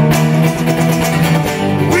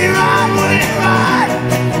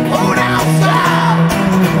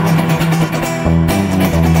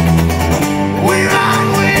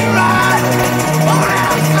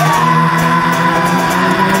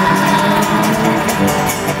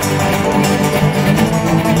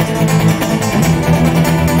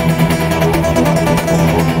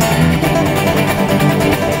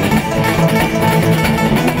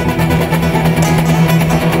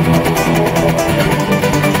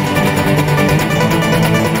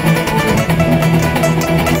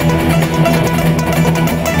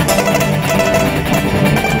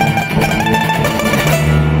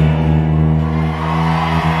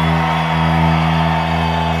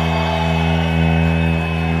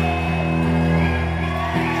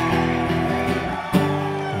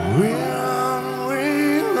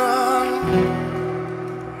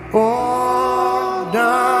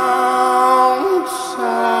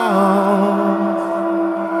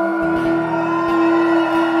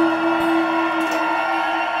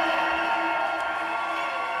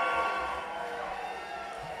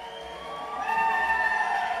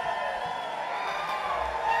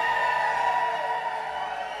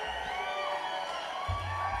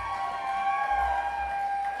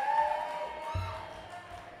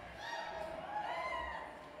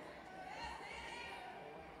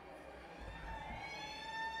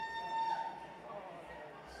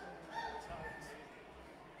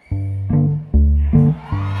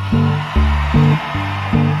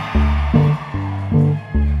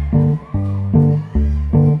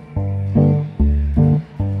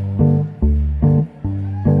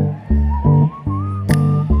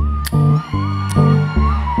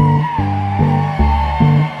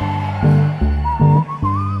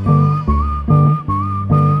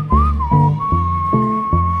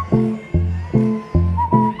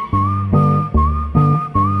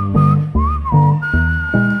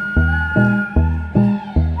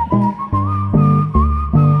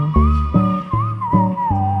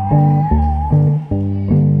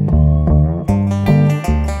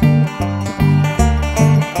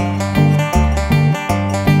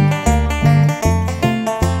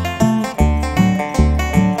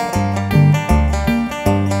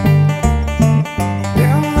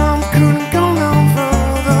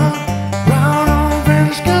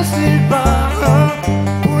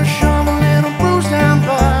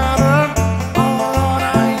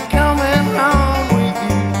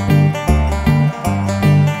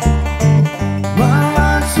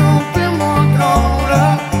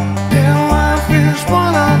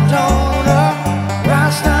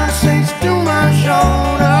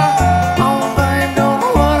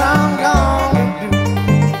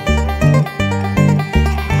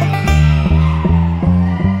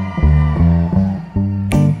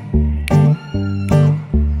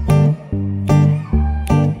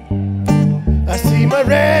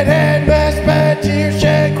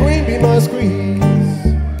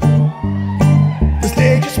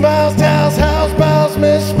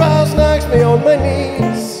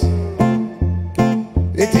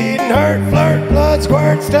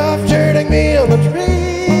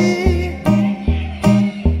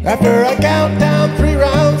 After I count down 3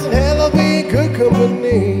 rounds, and hell, I'll be in good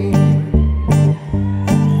company.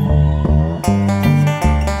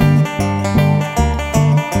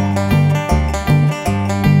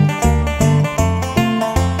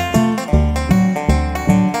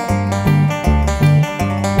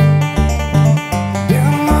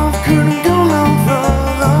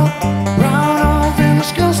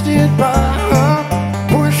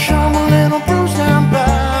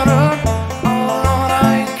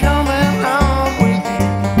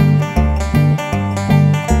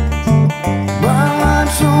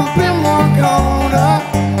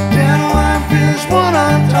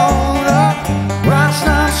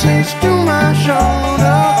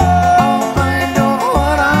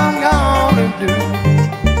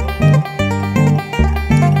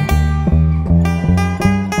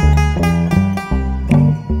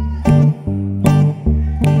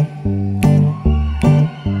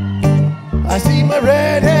 I see my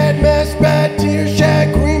redhead mess, bad tears,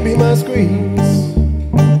 shag, green be my squeeze.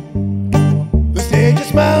 The stage of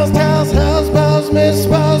smiles, tells, howls, bells,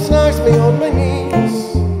 misspells, knocks me on my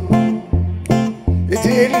knees. It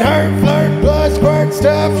didn't hurt, flirt, blood, squirt,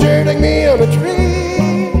 stuff, shooting me on a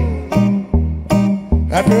tree.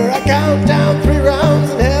 After I count down 3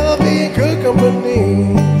 rounds, and hell, I'll be in good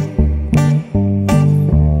company.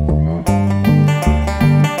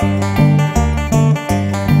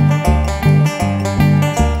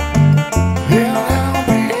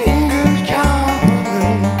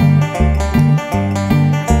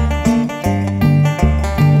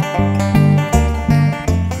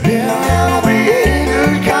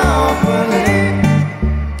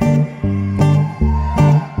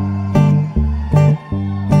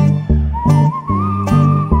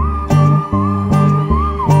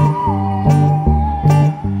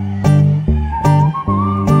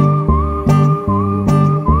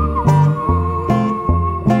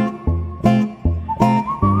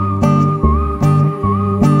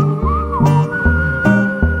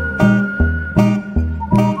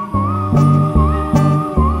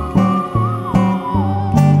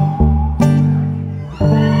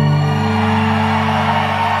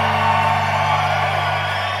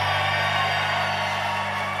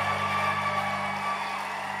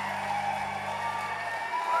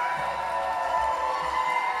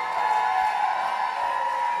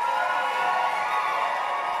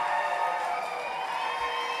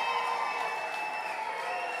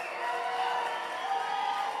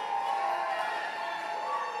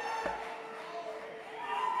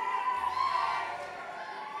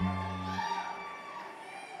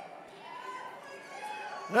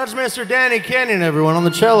 That's Mr. Danny Kenyon, everyone, on the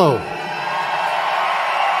cello.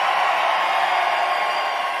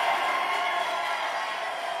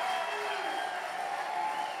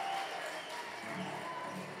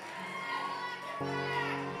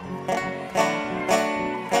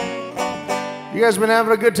 You guys been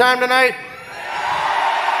having a good time tonight?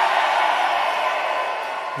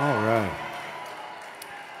 All right.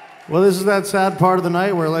 Well, this is that sad part of the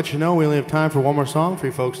night where I let you know we only have time for one more song for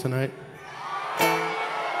you folks tonight.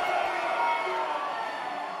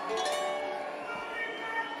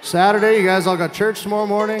 Saturday, you guys all got church tomorrow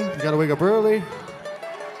morning. You got to wake up early.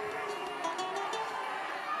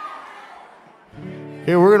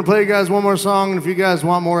 Okay, we're going to play you guys one more song, and if you guys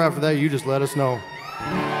want more after that, you just let us know.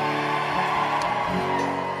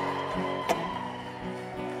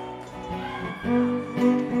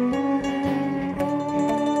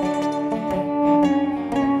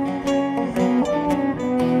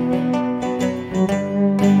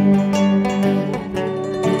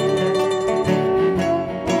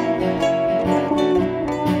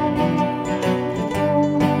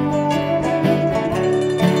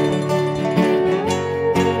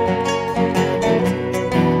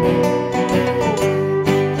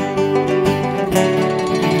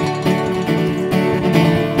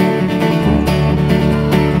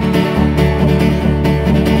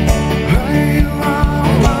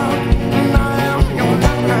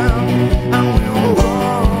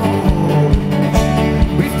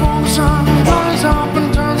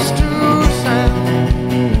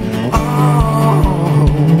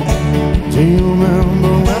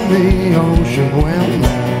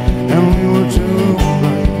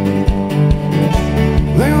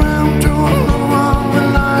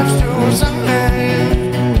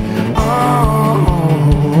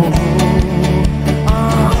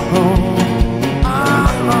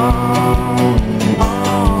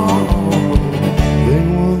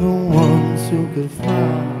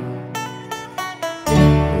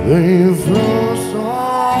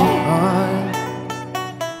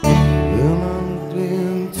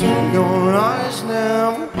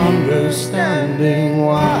 understanding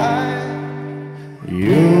why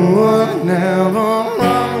you would never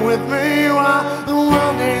run with me while the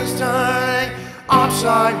world is turning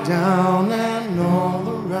upside down and all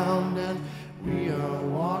around, and we are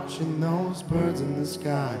watching those birds in the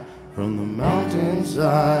sky from the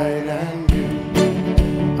mountainside, and you,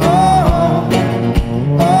 oh,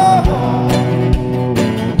 oh, oh.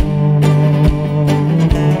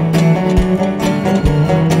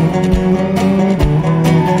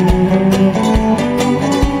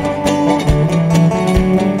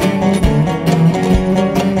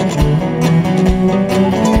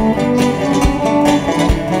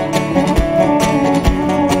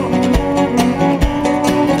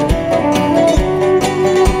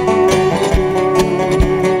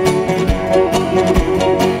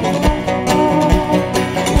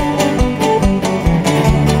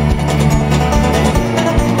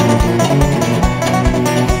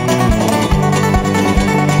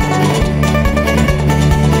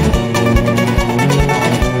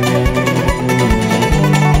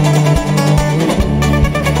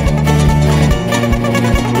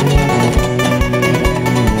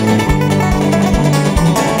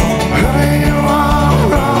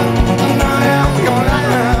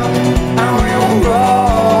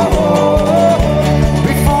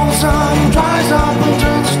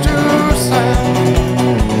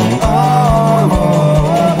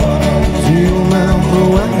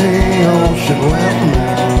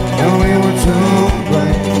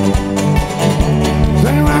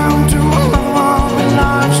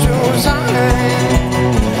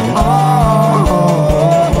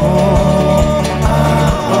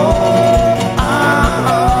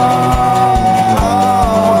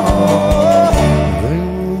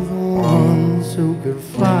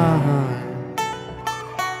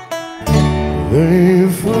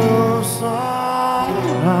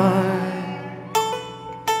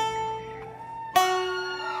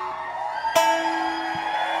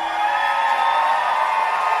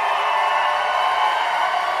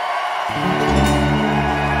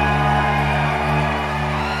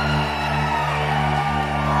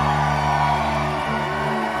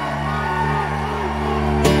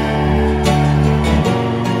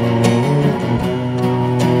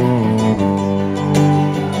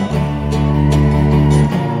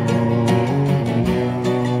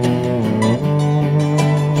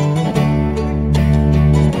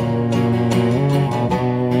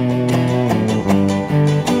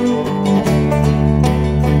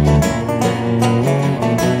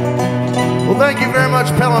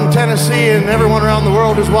 Tennessee and everyone around the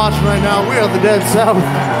world who's watching right now. We are the Dead South.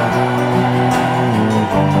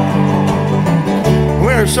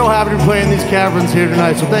 We are so happy to be playing these Caverns here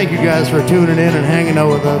tonight, so thank you guys for tuning in and hanging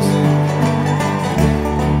out with us.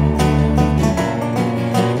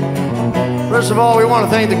 First of all, we want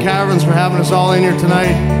to thank the Caverns for having us all in here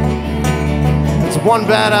tonight. It's one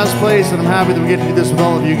badass place, and I'm happy that we get to do this with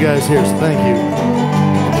all of you guys here, so thank you.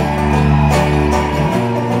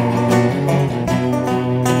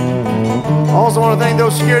 Also want to thank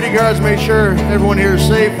those security guards who made sure everyone here is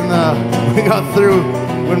safe and we got through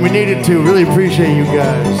when we needed to. Really appreciate you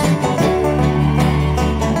guys.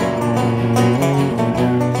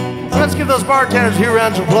 Let's give those bartenders a few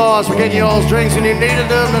rounds of applause for getting you all's drinks when you needed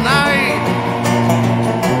them tonight.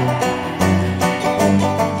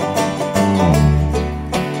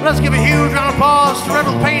 Let's give a huge round of applause to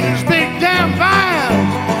Reverend Payne and his big damn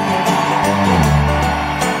band.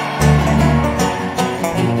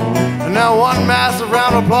 And now one massive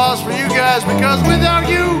round of applause for you guys, because without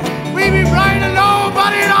you, we'd be playing to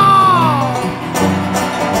nobody at all.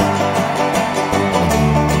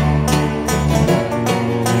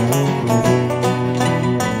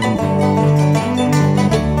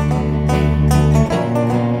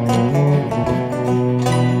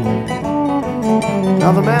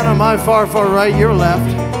 Now the man on my far, far right, your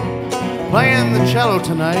left, playing the cello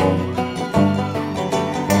tonight,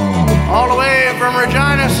 all the way from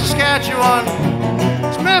Regina, Saskatchewan,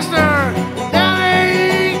 it's Mr.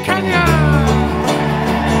 Danny Kenya.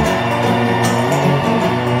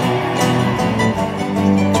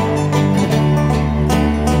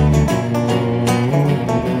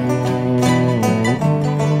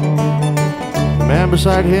 The man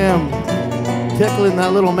beside him, tickling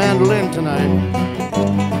that little mandolin tonight.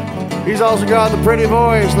 He's also got the pretty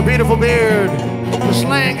voice, the beautiful beard, the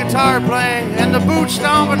slang guitar playing, and the boot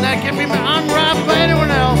stomping that can be unrivaled by anyone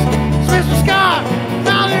else. It's Mr. Scott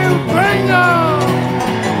Value Gringo.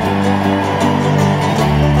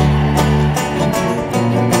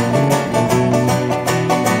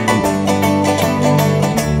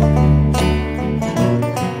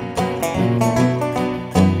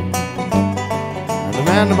 And the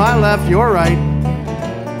man to my left, your right.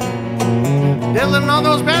 Diddling on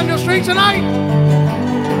those banjo streets tonight.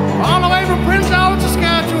 All the way from Prince Albert,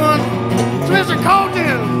 Saskatchewan. It's Mr.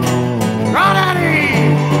 Colton. Crawdaddy.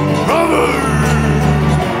 Brother.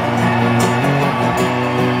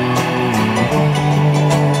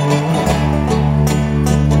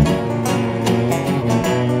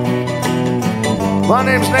 My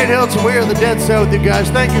name's Nate Hiltz, and we are the Dead Set with you guys.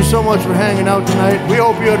 Thank you so much for hanging out tonight. We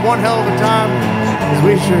hope you had one hell of a time, as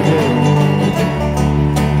we sure did.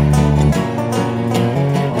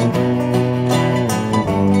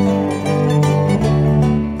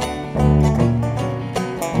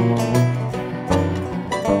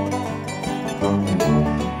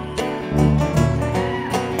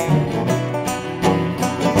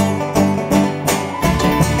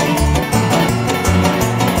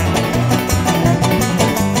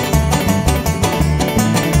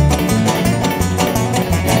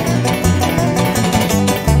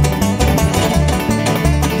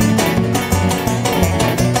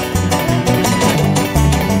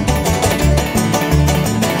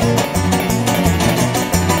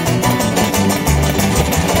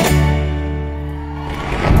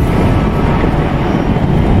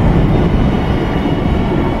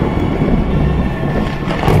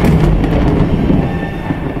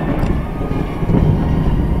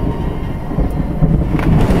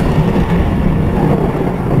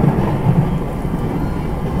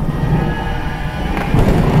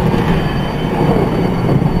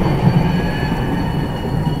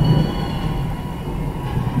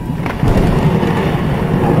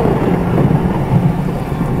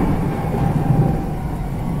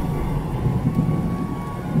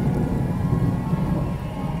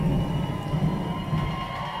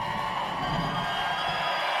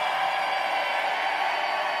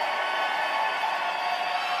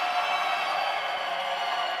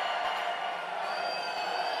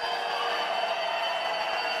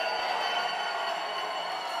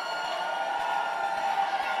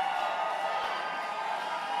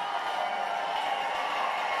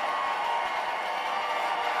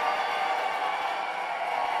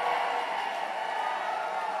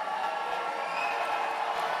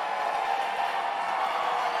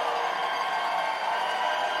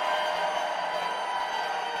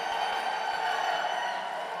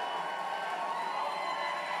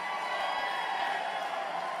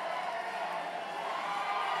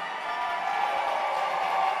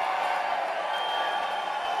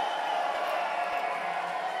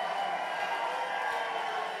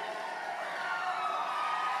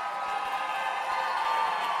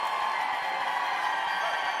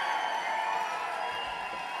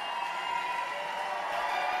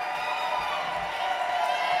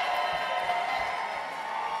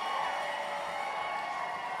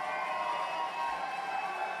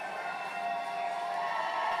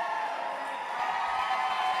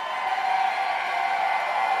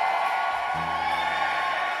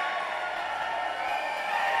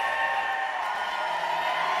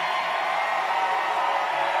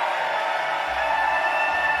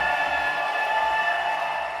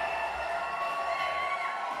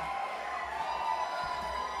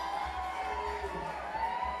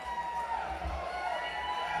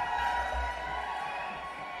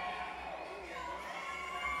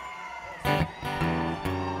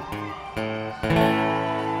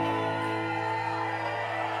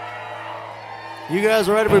 You guys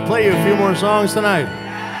are ready to play you a few more songs tonight?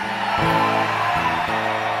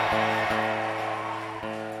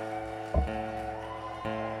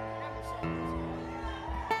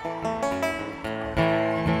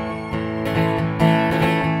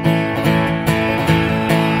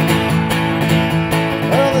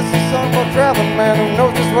 Well, this is a song for a traveling man who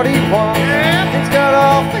knows just what he wants. He's got it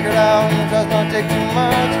all figured out and tries not to take too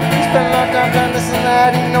much. He spent a lot of time trying this and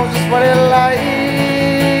that. He knows just what he likes.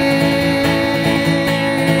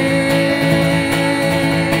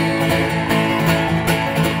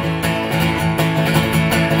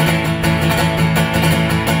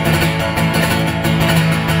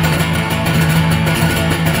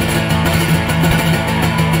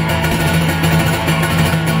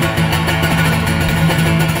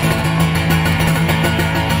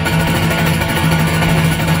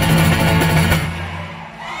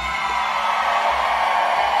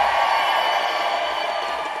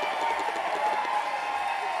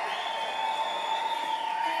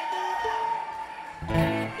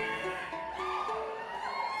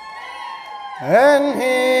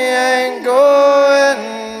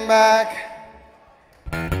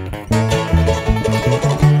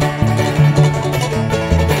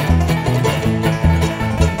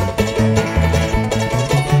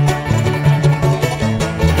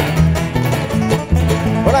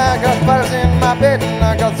 spiders in my bed, and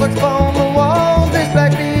I got sucks on the wall. This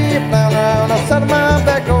black bee flying around outside of my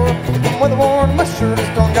back door. I'm weather worn, my shirt is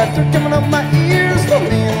torn, got dirt coming up my ears from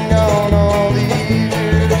being gone all these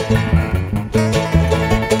years.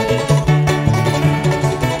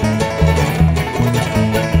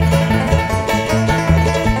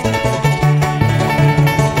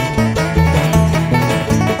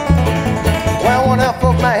 Well, one half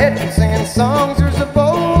of my head from singing songs, there's a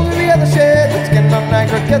bowl in the other shed that's getting on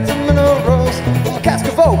Niagara, get some minerals, a cask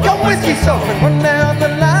of oak, got whiskey soaking, run down the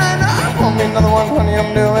line. I want me another one, honey,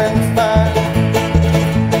 I'm doing fine.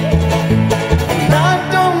 And I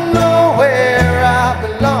don't know where I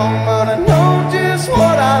belong, but I know just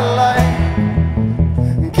what I like.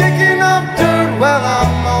 Kicking up dirt while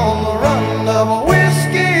I'm on the run, double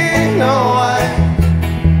whiskey, no wine.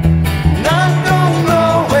 And I don't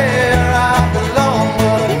know where I belong,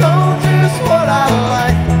 but I know just what I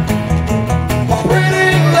like. A pretty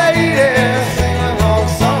lady singing long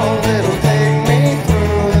songs that'll take me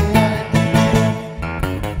through the night.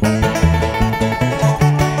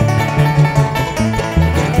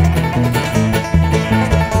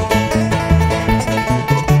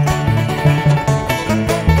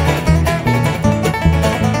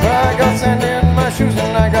 I got sand in my shoes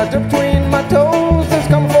and I got dirt between my toes. There's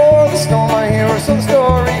come for the storm, my hero. So the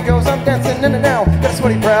story goes, I'm dancing in and out, got a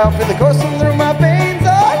sweaty brow, feel the coursing through my veins.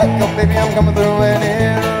 Oh, let go, baby, I'm coming through and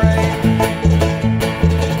it rains.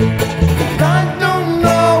 I don't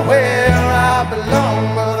know where I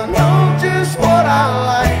belong, but I know just what I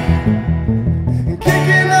like.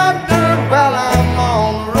 Kicking up dirt while I'm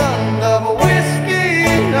on the run, double whiskey,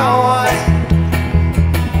 no ice.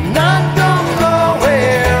 And I don't know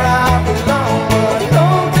where I belong, but I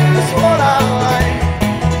know just what I like.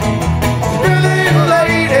 Pretty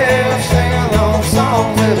lady singing long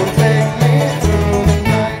songs that'll take me through the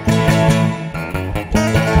night.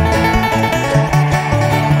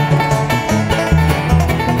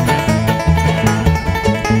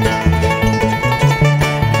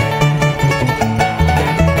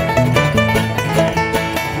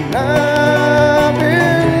 And I've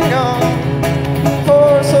been gone for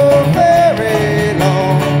so very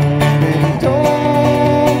long. Baby,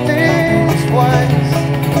 don't think twice.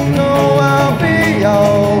 No, I'll be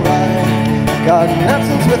alright. Got an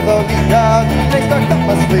absence with a lead, got an ache stuck up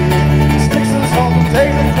my sleeve. Sticks and stones,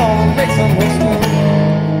 take them home and make some whiskey.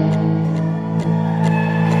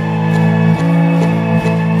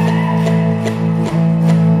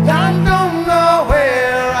 I don't know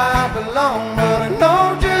where I belong, but I know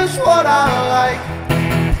just what I like.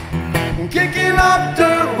 Kicking up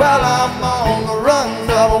dirt while I'm on the run,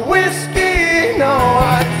 double whiskey, no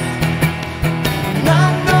ice. And I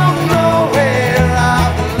don't know where I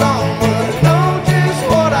belong, but I know just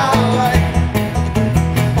what I like.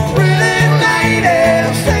 Pretty lady,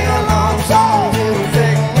 sing along songs that'll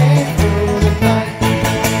take me through the night.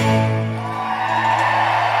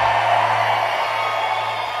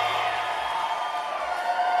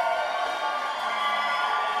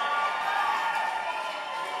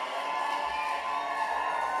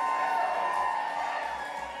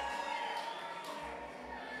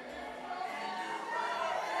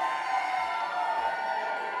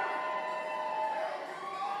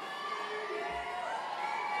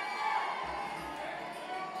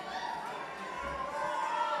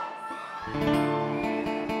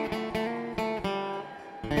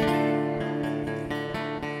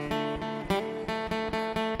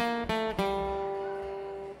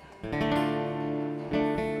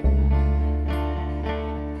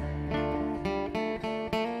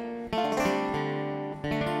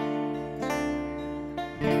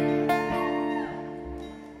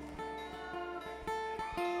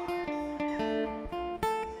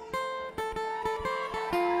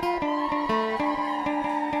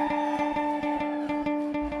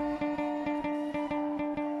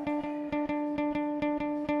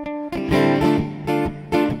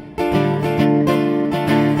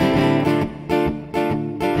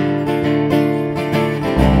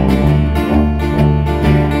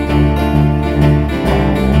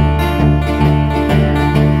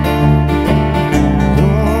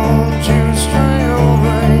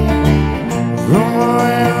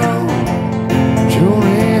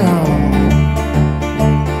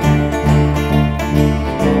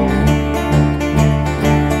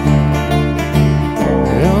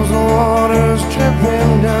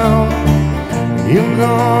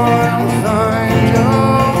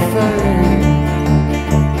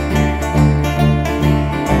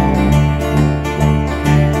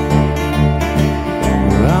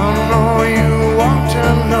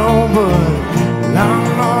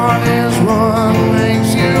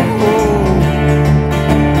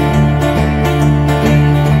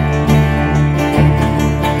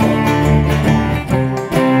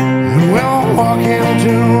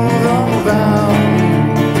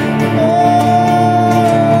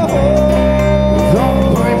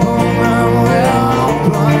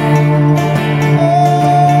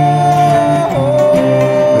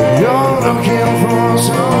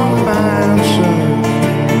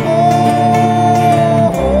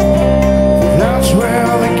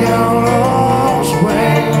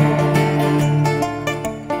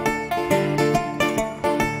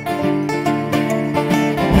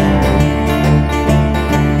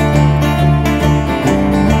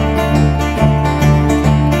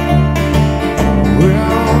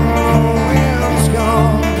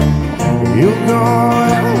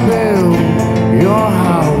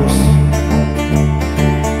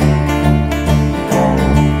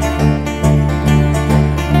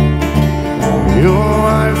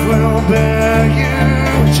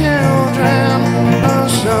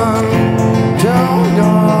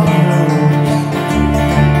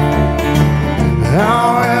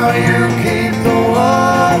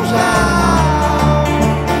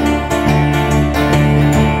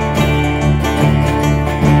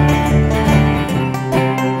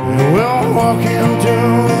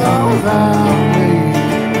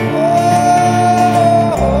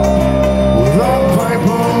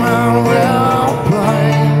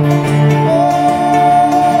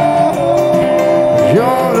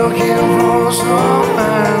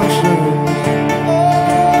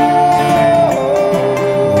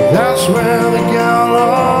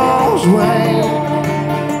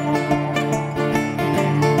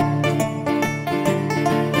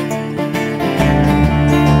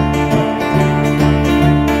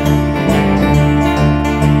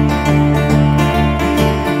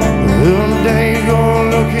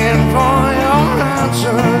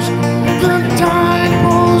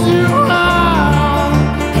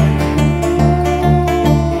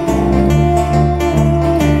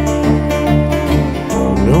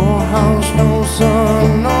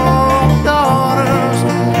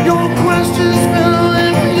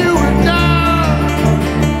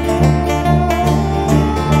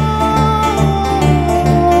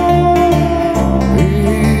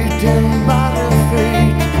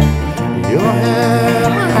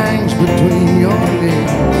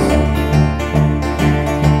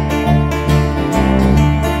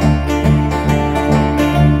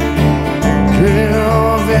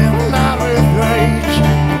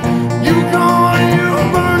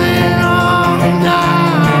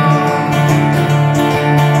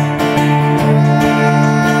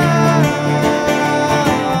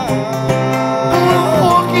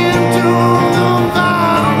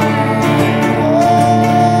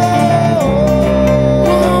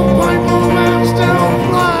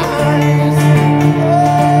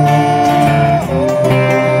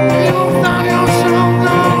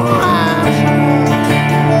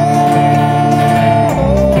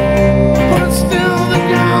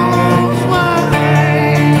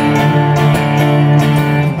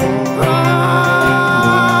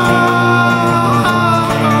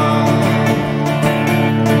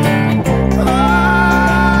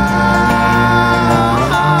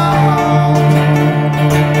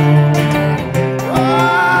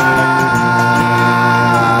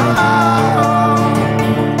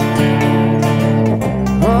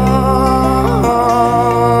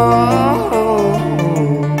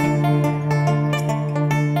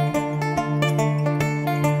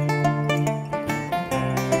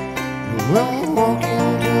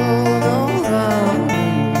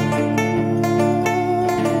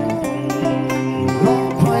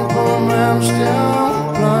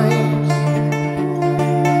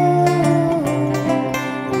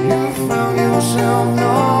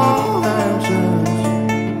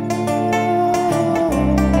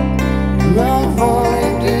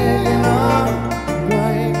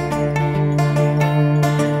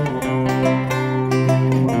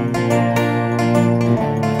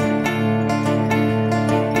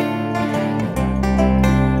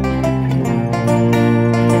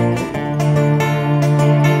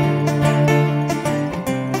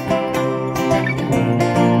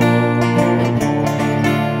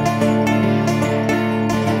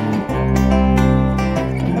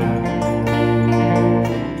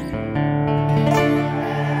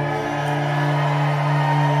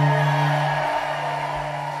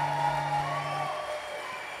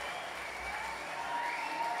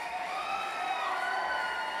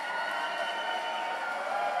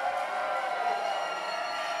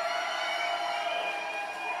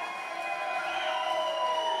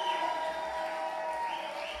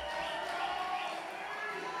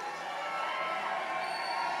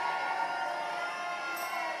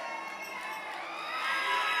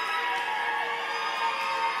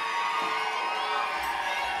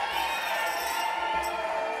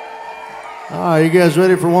 Oh, you guys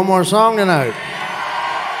ready for one more song tonight?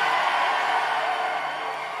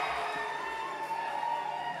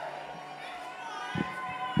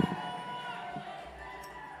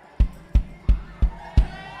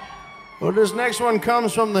 Well, this next one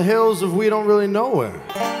comes from the hills of we don't really know where.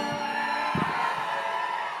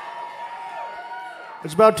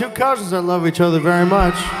 It's about two cousins that love each other very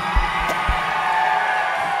much.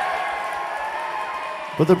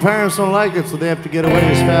 But their parents don't like it, so they have to get away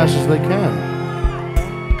as fast as they can.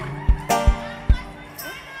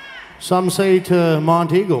 Some say to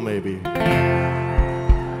Montego, maybe.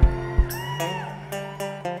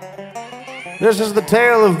 This is the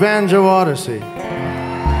tale of Banjo Odyssey.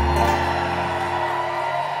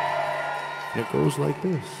 It goes like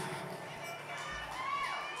this.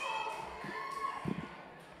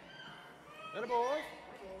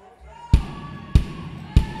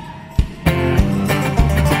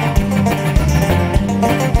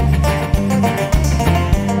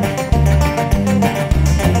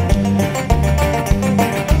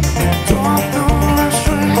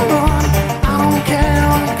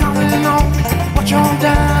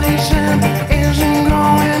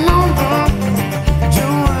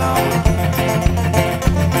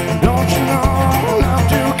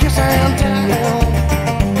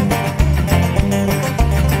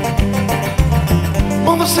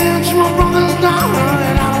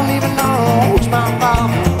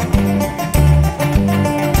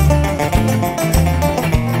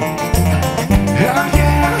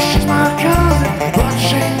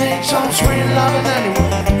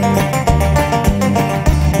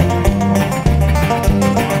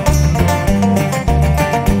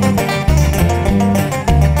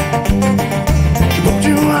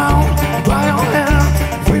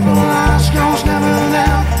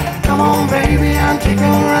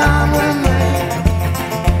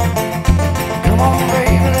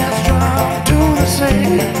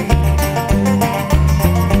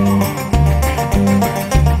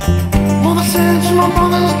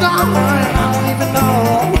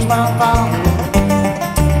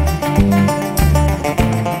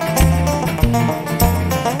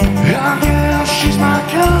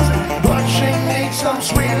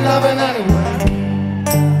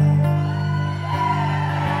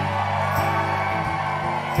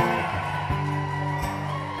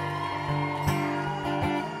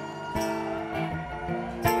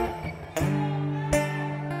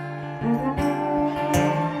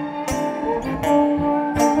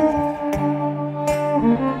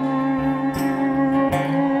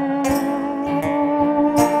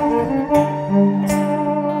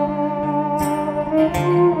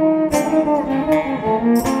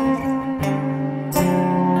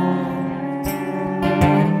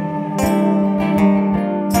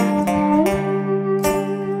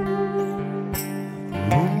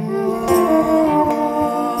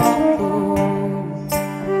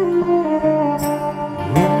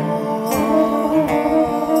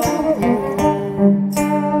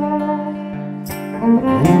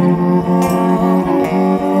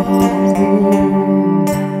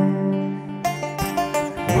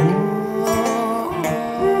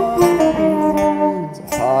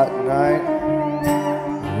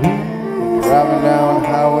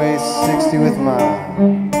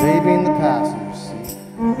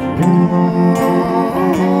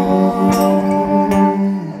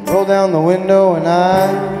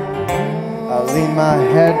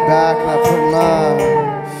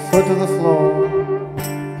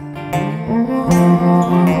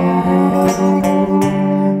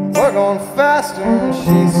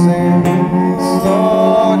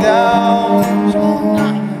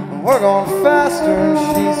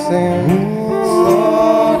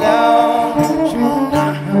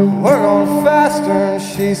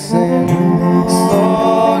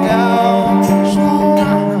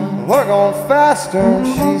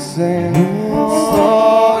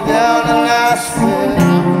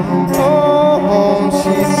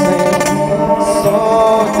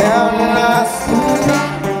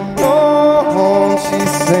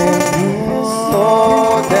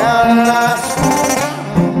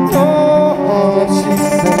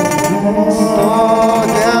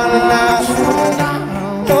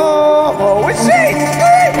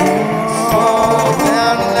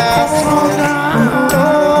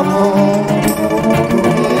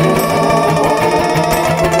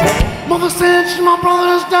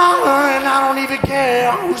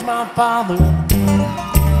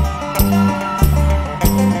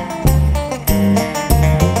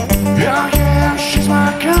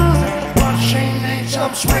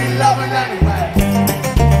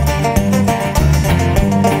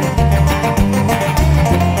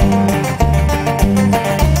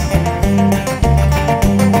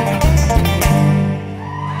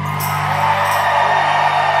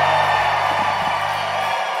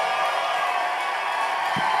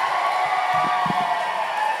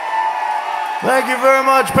 Thank you very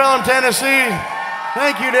much, Pelham, Tennessee.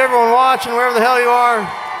 Thank you to everyone watching, wherever the hell you are.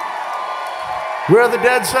 We're at the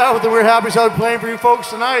Dead South, and we're happy to be playing for you folks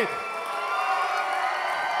tonight.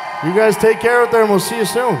 You guys take care out there, and we'll see you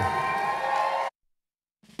soon.